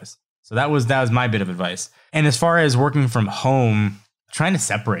notice. So that was my bit of advice. And as far as working from home, trying to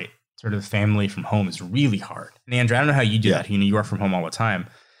separate sort of family from home is really hard. And Andrew, I don't know how you do that. You work from home all the time.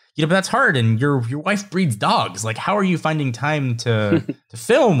 But that's hard. And your wife breeds dogs. Like, how are you finding time to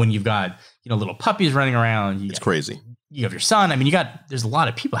film when you've got, little puppies running around? It's crazy. You have your son. I mean, there's a lot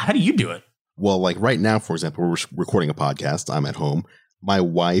of people. How do you do it? Well, like right now, for example, we're recording a podcast. I'm at home. My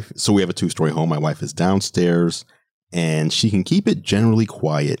wife, so we have a 2-story home. My wife is downstairs and she can keep it generally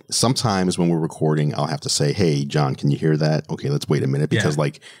quiet. Sometimes when we're recording, I'll have to say, hey, John, can you hear that? Okay, let's wait a minute, because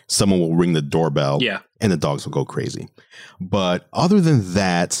like someone will ring the doorbell and the dogs will go crazy. But other than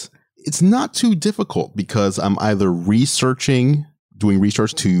that, it's not too difficult because I'm either doing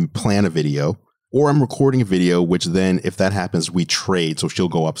research to plan a video, or I'm recording a video, which then if that happens, we trade. So she'll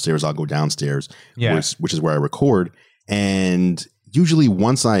go upstairs, I'll go downstairs, which is where I record. And usually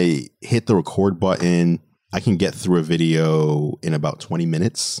once I hit the record button, I can get through a video in about 20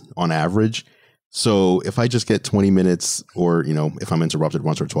 minutes on average. So if I just get 20 minutes or, if I'm interrupted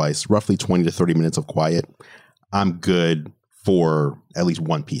once or twice, roughly 20 to 30 minutes of quiet, I'm good for at least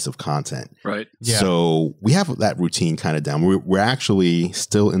one piece of content. Right. Yeah. So we have that routine kind of down. We're actually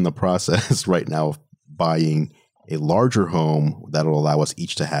still in the process right now of buying a larger home that'll allow us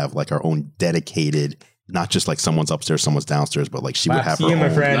each to have like our own dedicated, not just like someone's upstairs, someone's downstairs, but like she would have her own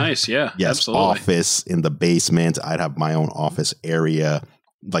nice, absolutely. office in the basement. I'd have my own office area,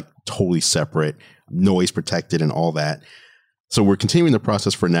 like totally separate, noise protected and all that. So we're continuing the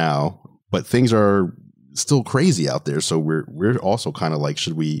process for now, but things are still crazy out there. So we're also kind of like,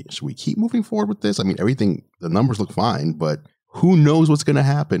 should we keep moving forward with this? I mean, the numbers look fine, but who knows what's going to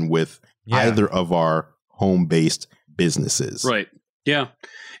happen with either of our home-based businesses. Right. Yeah.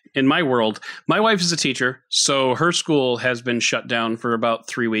 In my world, my wife is a teacher, so her school has been shut down for about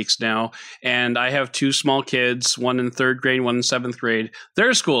 3 weeks now. And I have 2 small kids, one in 3rd grade, one in 7th grade.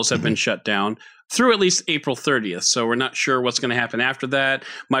 Their schools have been shut down through at least April 30th. So we're not sure what's going to happen after that.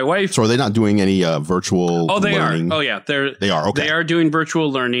 My wife. So are they not doing any virtual learning? Oh, yeah. They are. Okay. They are doing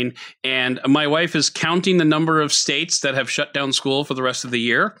virtual learning. And my wife is counting the number of states that have shut down school for the rest of the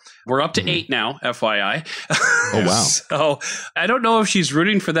year. We're up to 8 now, FYI. Oh, wow. So I don't know if she's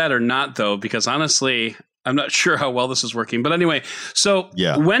rooting for that or not, though, because honestly, I'm not sure how well this is working. But anyway, so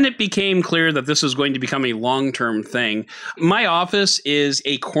when it became clear that this was going to become a long-term thing, my office is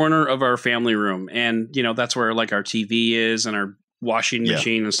a corner of our family room. And, you know, that's where like our TV is and our washing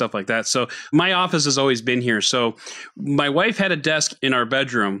machine and stuff like that. So my office has always been here. So my wife had a desk in our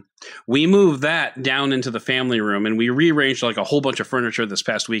bedroom. We moved that down into the family room and we rearranged like a whole bunch of furniture this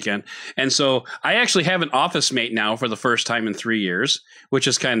past weekend. And so I actually have an office mate now for the first time in 3 years, which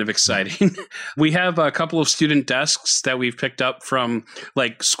is kind of exciting. We have a couple of student desks that we've picked up from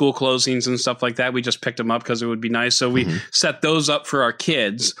like school closings and stuff like that. We just picked them up because it would be nice. So we set those up for our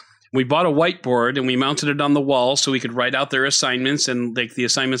kids. We bought a whiteboard and we mounted it on the wall so we could write out their assignments and like the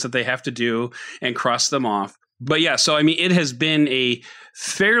assignments that they have to do and cross them off. But yeah, so I mean, it has been a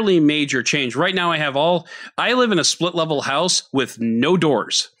fairly major change. Right now I live in a split level house with no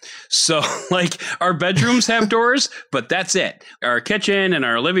doors. So like our bedrooms have doors, but that's it. Our kitchen and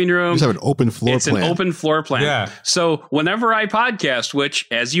our living room. You just have an open floor plan. It's an open floor plan. Yeah. So whenever I podcast, which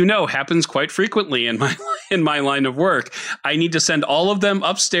as you know, happens quite frequently in my line of work, I need to send all of them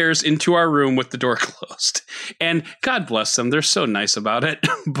upstairs into our room with the door closed. And God bless them. They're so nice about it.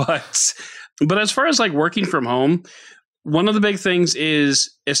 But as far as like working from home, one of the big things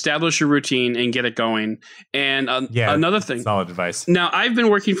is establish a routine and get it going. And another thing, solid advice. Now, I've been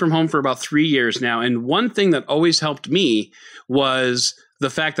working from home for about 3 years now. And one thing that always helped me was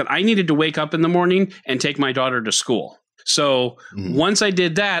the fact that I needed to wake up in the morning and take my daughter to school. So once I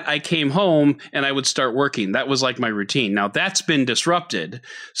did that, I came home and I would start working. That was like my routine. Now that's been disrupted.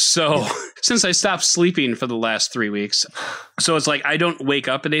 So since I stopped sleeping for the last 3 weeks, so it's like I don't wake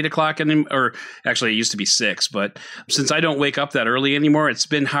up at 8 o'clock anymore. Or actually, it used to be 6. But since I don't wake up that early anymore, it's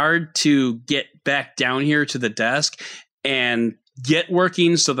been hard to get back down here to the desk and get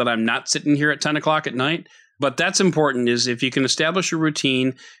working so that I'm not sitting here at 10 o'clock at night. But that's important is if you can establish a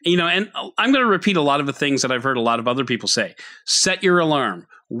routine, you know, and I'm going to repeat a lot of the things that I've heard a lot of other people say. Set your alarm,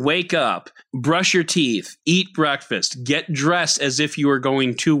 wake up, brush your teeth, eat breakfast, get dressed as if you are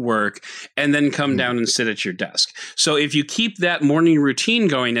going to work, and then come down and sit at your desk. So if you keep that morning routine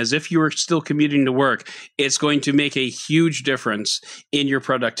going as if you are still commuting to work, it's going to make a huge difference in your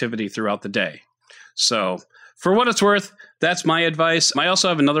productivity throughout the day. So for what it's worth, that's my advice. I also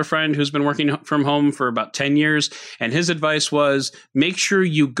have another friend who's been working from home for about 10 years, and his advice was make sure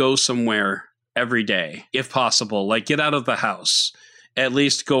you go somewhere every day, if possible. Like get out of the house, at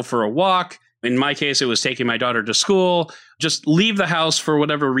least go for a walk. In my case, it was taking my daughter to school. Just leave the house for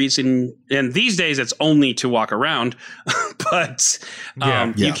whatever reason. And these days, it's only to walk around. But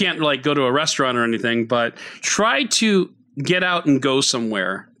you can't like go to a restaurant or anything. But try to get out and go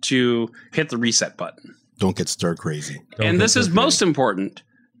somewhere to hit the reset button. Don't get stir crazy. And this is most important.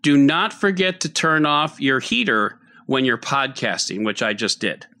 Do not forget to turn off your heater when you're podcasting, which I just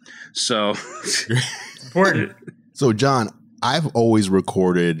did. So important. So, John, I've always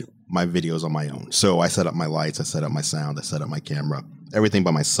recorded my videos on my own. So I set up my lights, I set up my sound, I set up my camera, everything by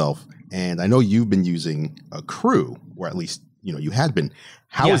myself. And I know you've been using a crew, or at least, you know, you had been.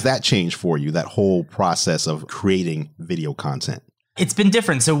 How has that changed for you, that whole process of creating video content? It's been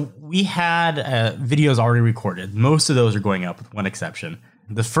different. So we had videos already recorded. Most of those are going up with one exception.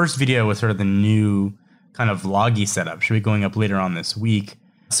 The first video was sort of the new kind of vloggy setup. Should be going up later on this week.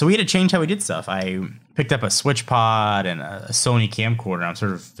 So we had to change how we did stuff. I picked up a switch pod and a Sony camcorder. I'm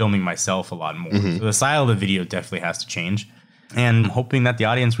sort of filming myself a lot more. So the style of the video definitely has to change. And I'm hoping that the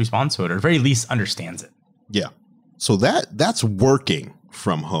audience responds to it, or at the very least understands it. Yeah. So that's working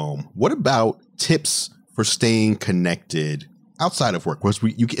from home. What about tips for staying connected outside of work?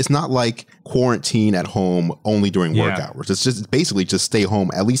 It's not like quarantine at home only during work hours. It's just basically just stay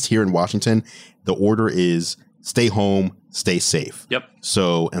home. At least here in Washington, the order is stay home, stay safe. Yep.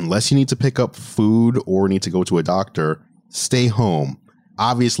 So unless you need to pick up food or need to go to a doctor, stay home.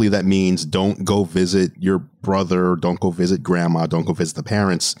 Obviously, that means don't go visit your brother, don't go visit grandma, don't go visit the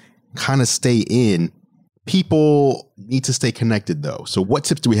parents. Kind of stay in. People need to stay connected, though. So what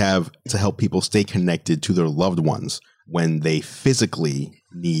tips do we have to help people stay connected to their loved ones when they physically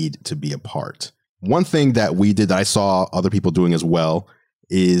need to be apart? One thing that we did that I saw other people doing as well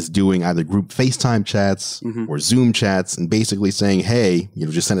is doing either group FaceTime chats or Zoom chats and basically saying, hey,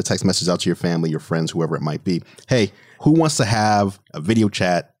 just send a text message out to your family, your friends, whoever it might be. Hey, who wants to have a video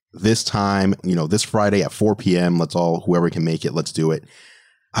chat this time, this Friday at 4 p.m. Let's all, whoever can make it, let's do it.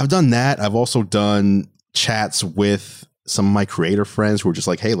 I've done that. I've also done chats with some of my creator friends who are just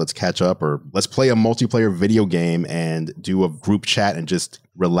like, hey, let's catch up, or let's play a multiplayer video game and do a group chat and just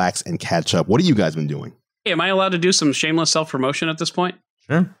relax and catch up. What have you guys been doing? Hey, am I allowed to do some shameless self-promotion at this point?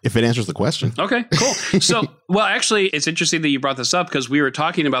 Sure. If it answers the question. Okay, cool. So, well, actually, it's interesting that you brought this up because we were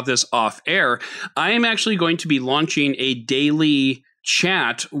talking about this off air. I am actually going to be launching a daily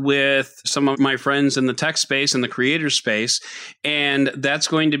chat with some of my friends in the tech space and the creator space. And that's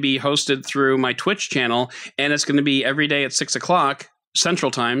going to be hosted through my Twitch channel. And it's going to be every day at 6 o'clock Central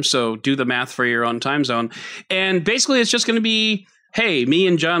Time. So do the math for your own time zone. And basically, it's just going to be, hey, me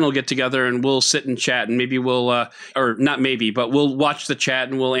and John will get together and we'll sit and chat, and maybe we'll, or not maybe, but we'll watch the chat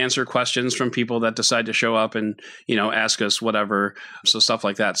and we'll answer questions from people that decide to show up and, you know, ask us whatever. So stuff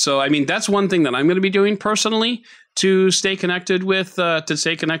like that. So, I mean, that's one thing that I'm going to be doing personally to stay connected with,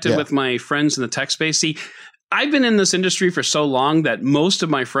 with my friends in the tech space. See, I've been in this industry for so long that most of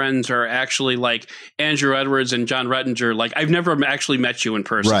my friends are actually like Andrew Edwards and John Rettinger. Like, I've never actually met you in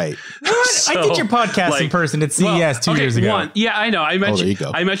person. Right. So, I did your podcast in person at CES 2 years ago. Yeah, I know. I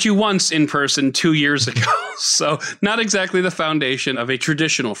met you once in person 2 years ago. So not exactly the foundation of a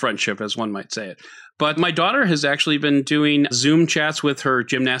traditional friendship, as one might say it. But my daughter has actually been doing Zoom chats with her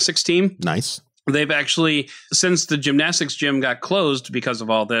gymnastics team. Nice. They've actually, since the gymnastics gym got closed because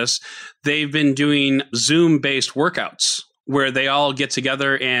of all this, they've been doing Zoom-based workouts where they all get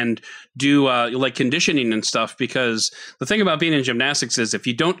together and do like conditioning and stuff. Because the thing about being in gymnastics is if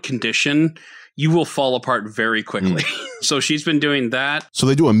you don't condition, you will fall apart very quickly. So she's been doing that. So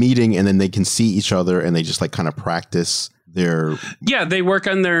they do a meeting and then they can see each other and they just like kind of practice they work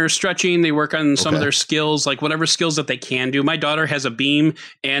on their stretching. They work on some of their skills, like whatever skills that they can do. My daughter has a beam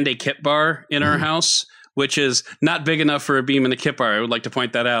and a kip bar in her house, which is not big enough for a beam and a kip bar. I would like to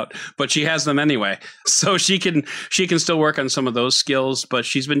point that out, but she has them anyway. So she can still work on some of those skills, but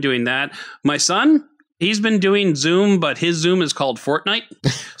she's been doing that. My son, he's been doing Zoom, but his Zoom is called Fortnite.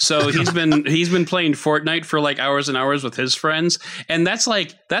 So he's been playing Fortnite for like hours and hours with his friends. And that's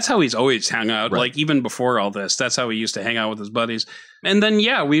how he's always hung out. Right. Like even before all this, that's how he used to hang out with his buddies. And then,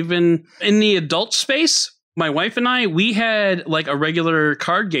 we've been in the adult space. My wife and I, we had like a regular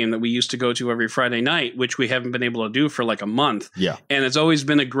card game that we used to go to every Friday night, which we haven't been able to do for like a month. Yeah. And it's always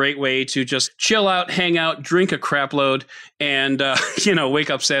been a great way to just chill out, hang out, drink a crap load, and, wake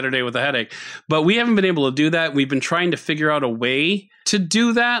up Saturday with a headache. But we haven't been able to do that. We've been trying to figure out a way to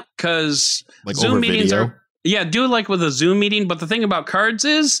do that because like Zoom meetings do it like with a Zoom meeting. But the thing about cards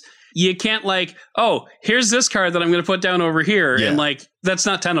is you can't like, oh, here's this card that I'm going to put down over here. Yeah. And like, that's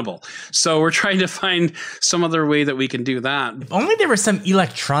not tenable. So we're trying to find some other way that we can do that. If only there was some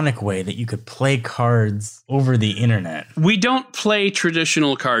electronic way that you could play cards over the internet. We don't play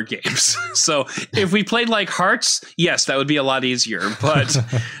traditional card games. So if we played like Hearts, yes, that would be a lot easier. But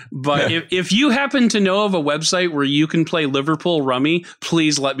if you happen to know of a website where you can play Liverpool Rummy,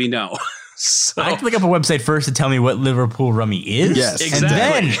 please let me know. So, I have to look up a website first to tell me what Liverpool Rummy is. Yes,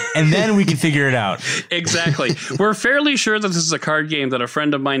 exactly. And then we can figure it out. Exactly. We're fairly sure that this is a card game that a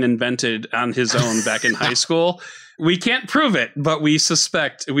friend of mine invented on his own back in high school. We can't prove it, but we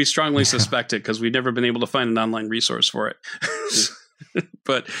strongly suspect it because we've never been able to find an online resource for it.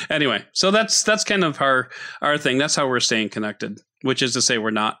 But anyway, so that's kind of our thing. That's how we're staying connected, which is to say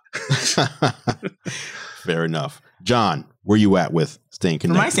we're not. Fair enough. John, where you at with staying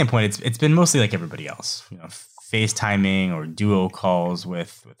connected? From my standpoint, it's been mostly like everybody else, FaceTiming or duo calls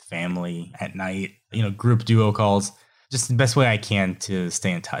with family at night, group duo calls, just the best way I can to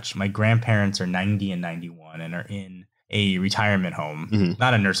stay in touch. My grandparents are 90 and 91 and are in a retirement home,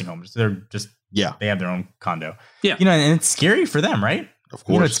 not a nursing home. They have their own condo. Yeah. And it's scary for them, right? Of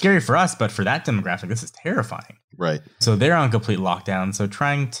course. It's scary for us, but for that demographic, this is terrifying. Right. So they're on complete lockdown. So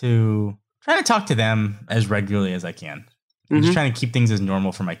trying to talk to them as regularly as I can. I'm just trying to keep things as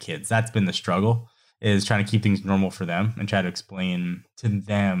normal for my kids. That's been the struggle, is trying to keep things normal for them and try to explain to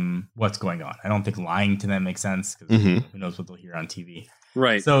them what's going on. I don't think lying to them makes sense because who knows what they'll hear on TV.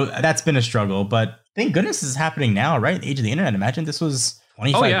 Right. So that's been a struggle, but thank goodness this is happening now, right? The age of the internet. Imagine this was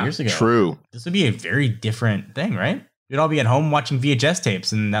 25 years ago. True. This would be a very different thing, right? We'd all be at home watching VHS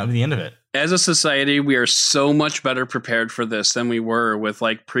tapes and that would be the end of it. As a society, we are so much better prepared for this than we were with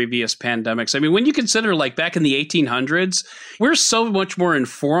like previous pandemics. I mean, when you consider like back in the 1800s, we're so much more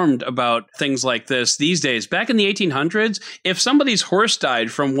informed about things like this these days. Back in the 1800s, if somebody's horse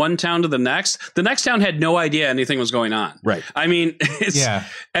died from one town to the next town had no idea anything was going on. Right. I mean,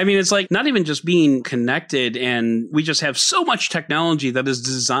 it's like not even just being connected, and we just have so much technology that is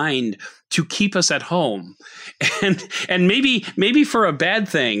designed to keep us at home. And maybe for a bad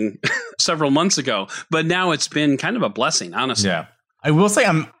thing several months ago, but now it's been kind of a blessing, honestly. Yeah. I will say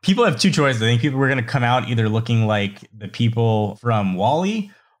people have two choices. I think people were going to come out either looking like the people from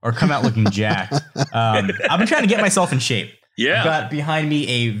WALL-E or come out looking jacked. I've been trying to get myself in shape. Yeah. I've got behind me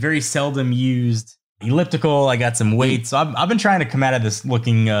a very seldom used elliptical. I got some weights. So I've been trying to come out of this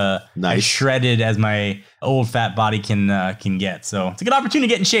looking as shredded as my old fat body can get. So it's a good opportunity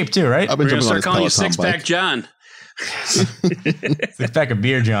to get in shape too, right? We're going to start calling you Six-Pack John. Six-pack of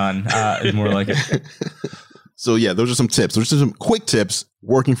beer John is more like it. So yeah, those are some tips. Those are some quick tips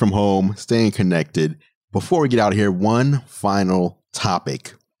working from home, staying connected. Before we get out of here, one final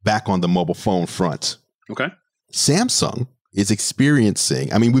topic back on the mobile phone front. Okay. Samsung is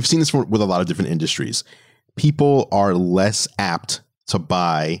experiencing, I mean, we've seen this with a lot of different industries. People are less apt to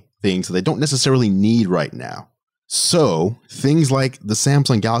buy things that they don't necessarily need right now. So things like the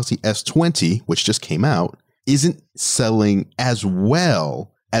Samsung Galaxy S20, which just came out, isn't selling as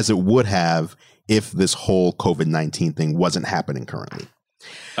well as it would have if this whole COVID-19 thing wasn't happening currently.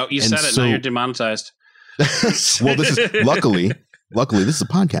 Oh, you said it. Now you're demonetized. Well, this is luckily, this is a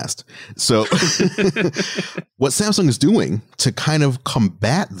podcast. So what Samsung is doing to kind of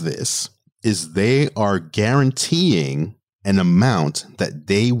combat this is they are guaranteeing an amount that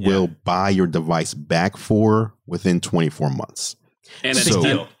they will buy your device back for within 24 months. And it's a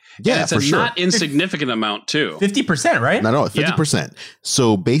deal. Yeah, it's a not insignificant amount too. 50%, right? Not all, 50%. Yeah.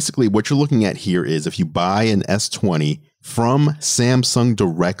 So basically what you're looking at here is if you buy an S20 from Samsung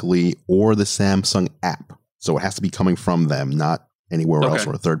directly or the Samsung app, so it has to be coming from them, not anywhere else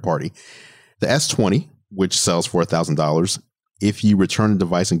or a third party. The S20, which sells for $1,000, if you return a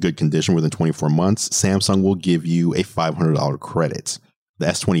device in good condition within 24 months, Samsung will give you a $500 credit. The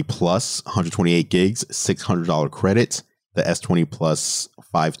S20 Plus, 128 gigs, $600 credit. The S20 Plus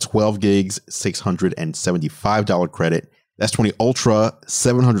 512 gigs, $675 credit. The S20 Ultra,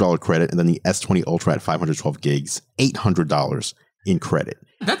 $700 credit. And then the S20 Ultra at 512 gigs, $800 in credit.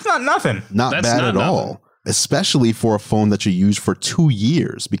 That's not nothing. That's bad at all. Especially for a phone that you use for 2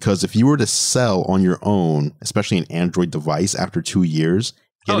 years. Because if you were to sell on your own, especially an Android device after 2 years,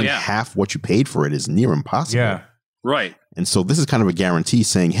 getting half what you paid for it is near impossible. Yeah, right. And so this is kind of a guarantee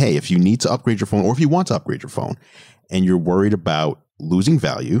saying, hey, if you need to upgrade your phone or if you want to upgrade your phone and you're worried about losing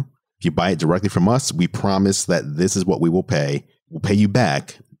value, if you buy it directly from us, we promise that this is what we will pay. We'll pay you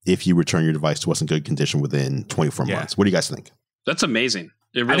back if you return your device to us in good condition within 24 months. What do you guys think? That's amazing.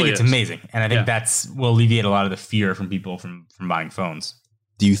 It really I think it's amazing. And I think that's will alleviate a lot of the fear from people from buying phones.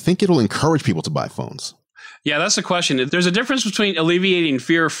 Do you think it'll encourage people to buy phones? Yeah, that's the question. There's a difference between alleviating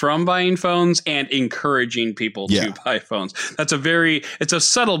fear from buying phones and encouraging people to buy phones. It's a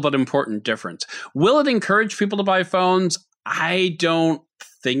subtle but important difference. Will it encourage people to buy phones? I don't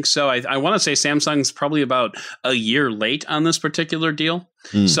think so. I want to say Samsung's probably about a year late on this particular deal.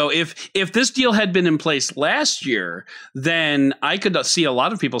 So if this deal had been in place last year, then I could see a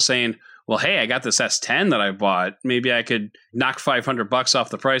lot of people saying, well, hey, I got this S10 that I bought. Maybe I could knock $500 off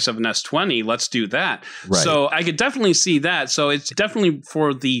the price of an S20. Let's do that. Right. So I could definitely see that. So it's definitely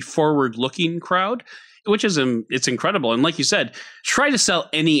for the forward-looking crowd, which is it's incredible. And like you said, try to sell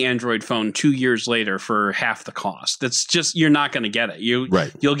any Android phone 2 years later for half the cost. That's just, you're not going to get it.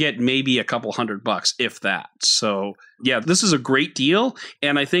 You'll get maybe a couple $100, if that. So yeah, this is a great deal.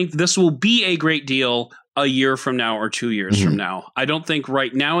 And I think this will be a great deal a year from now or 2 years from now. I don't think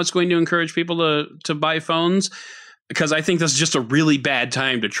right now it's going to encourage people to buy phones, because I think this is just a really bad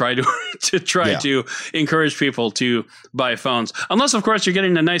time to try to encourage people to buy phones. Unless, of course, you're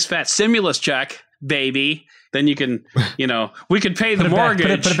getting a nice fat stimulus check, baby. Then you can, we could pay the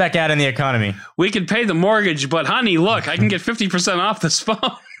mortgage. Put it back out in the economy. We could pay the mortgage, but honey, look, I can get 50% off this phone.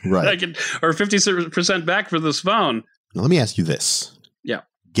 Right. Or 50% back for this phone. Now, let me ask you this. Yeah.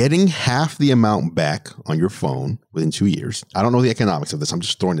 Getting half the amount back on your phone within 2 years. I don't know the economics of this. I'm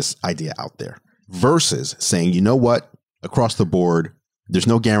just throwing this idea out there. Versus saying, you know what? Across the board, there's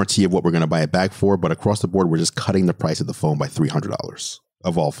no guarantee of what we're going to buy it back for, but across the board, we're just cutting the price of the phone by $300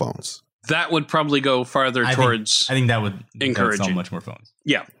 of all phones. That would probably go farther towards. I think that would encourage sell much more phones.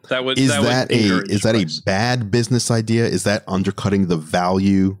 Yeah, that would. Is that a bad business idea? Is that undercutting the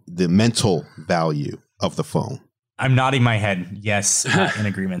value, the mental value of the phone? I'm nodding my head. Yes, in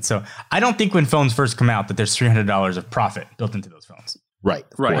agreement. So I don't think when phones first come out that there's $300 of profit built into those phones. Right.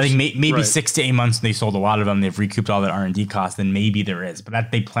 I think maybe 6 to 8 months they sold a lot of them. They've recouped all that R&D costs. Then maybe there is,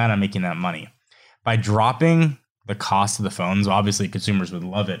 but they plan on making that money by dropping the cost of the phones. Obviously, consumers would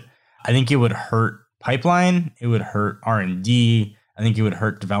love it. I think it would hurt pipeline. It would hurt R&D. I think it would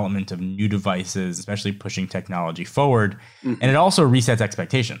hurt development of new devices, especially pushing technology forward. And it also resets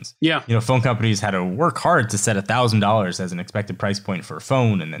expectations. Yeah. Phone companies had to work hard to set $1,000 as an expected price point for a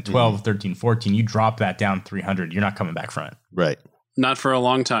phone. And then 12, 13, 14, you drop that down $300, you're not coming back from it. Right. Not for a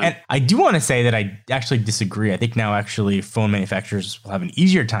long time. And I do want to say that I actually disagree. I think now actually phone manufacturers will have an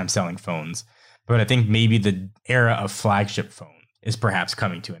easier time selling phones, but I think maybe the era of flagship phone is perhaps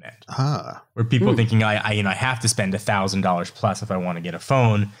coming to an end. Where people thinking I have to spend $1,000 plus if I want to get a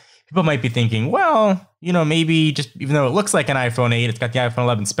phone. People might be thinking, well, maybe just even though it looks like an iPhone 8, it's got the iPhone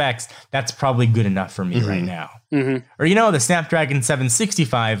 11 specs, that's probably good enough for me right now. Or, the Snapdragon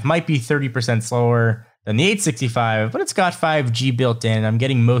 765 might be 30% slower than the 865, but it's got 5G built in. I'm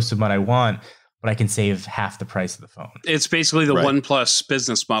getting most of what I want, but I can save half the price of the phone. It's basically the OnePlus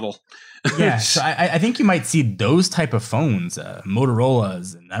business model. Yeah, so I think you might see those type of phones,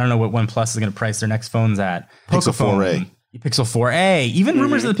 Motorola's, and I don't know what OnePlus is going to price their next phones at. Pixel 4a. Pixel 4a, even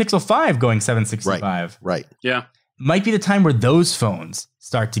rumors of the Pixel 5 going 765. Right. Yeah. Might be the time where those phones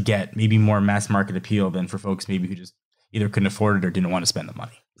start to get maybe more mass market appeal than for folks maybe who just either couldn't afford it or didn't want to spend the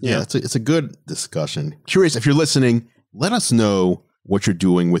money. Yeah, it's a good discussion. Curious, if you're listening, let us know what you're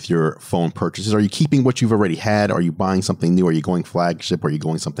doing with your phone purchases. Are you keeping what you've already had? Are you buying something new? Are you going flagship? Are you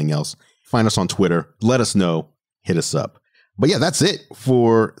going something else? Find us on Twitter. Let us know. Hit us up. But yeah, that's it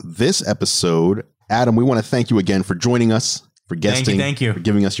for this episode. Adam, we want to thank you again for joining us, for guesting, thank you. for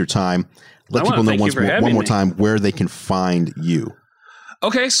giving us your time. Let people know one more time where they can find you.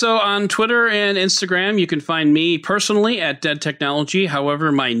 Okay, so on Twitter and Instagram, you can find me personally at Dead Technology.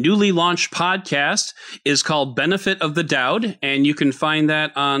 However, my newly launched podcast is called Benefit of the Dowd, and you can find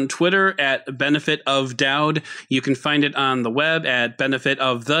that on Twitter at Benefit of Dowd. You can find it on the web at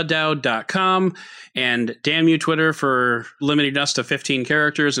benefitofthedowd.com. And damn you, Twitter, for limiting us to 15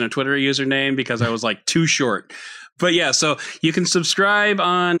 characters in a Twitter username because I was like too short. But yeah, so you can subscribe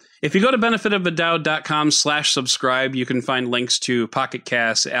on, if you go to benefitofthedowd.com/subscribe, you can find links to Pocket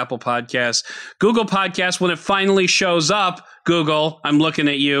Casts, Apple Podcasts, Google Podcasts when it finally shows up. Google, I'm looking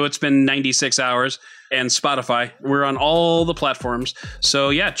at you. It's been 96 hours. And Spotify. We're on all the platforms.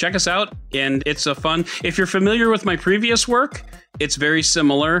 So yeah, check us out. And it's a fun, if you're familiar with my previous work, it's very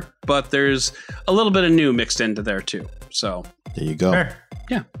similar, but there's a little bit of new mixed into there too. So there you go. Sure.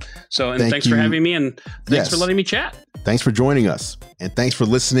 Yeah. So, and thanks for having me, and thanks for letting me chat. Thanks for joining us, and thanks for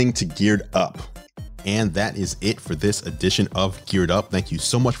listening to Geared Up. And that is it for this edition of Geared Up. Thank you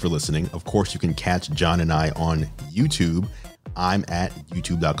so much for listening. Of course, you can catch John and I on YouTube. I'm at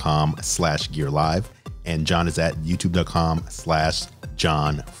youtube.com/gearlive, and John is at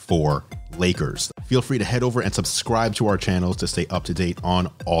youtube.com/John4Lakers. Feel free to head over and subscribe to our channels to stay up to date on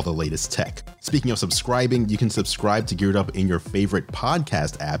all the latest tech. Speaking of subscribing, you can subscribe to Geared Up in your favorite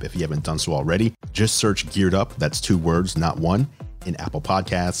podcast app if you haven't done so already. Just search Geared Up, that's 2 words, not one, in Apple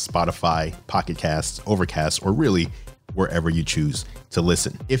Podcasts, Spotify, Pocket Casts, Overcast, or really wherever you choose to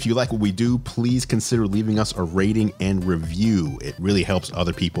listen. If you like what we do, please consider leaving us a rating and review. It really helps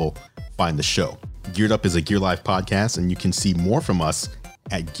other people find the show. Geared Up is a Gear Live podcast, and you can see more from us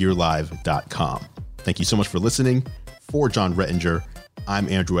at gearlive.com. Thank you so much for listening. For John Rettinger, I'm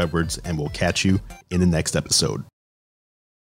Andrew Edwards, and we'll catch you in the next episode.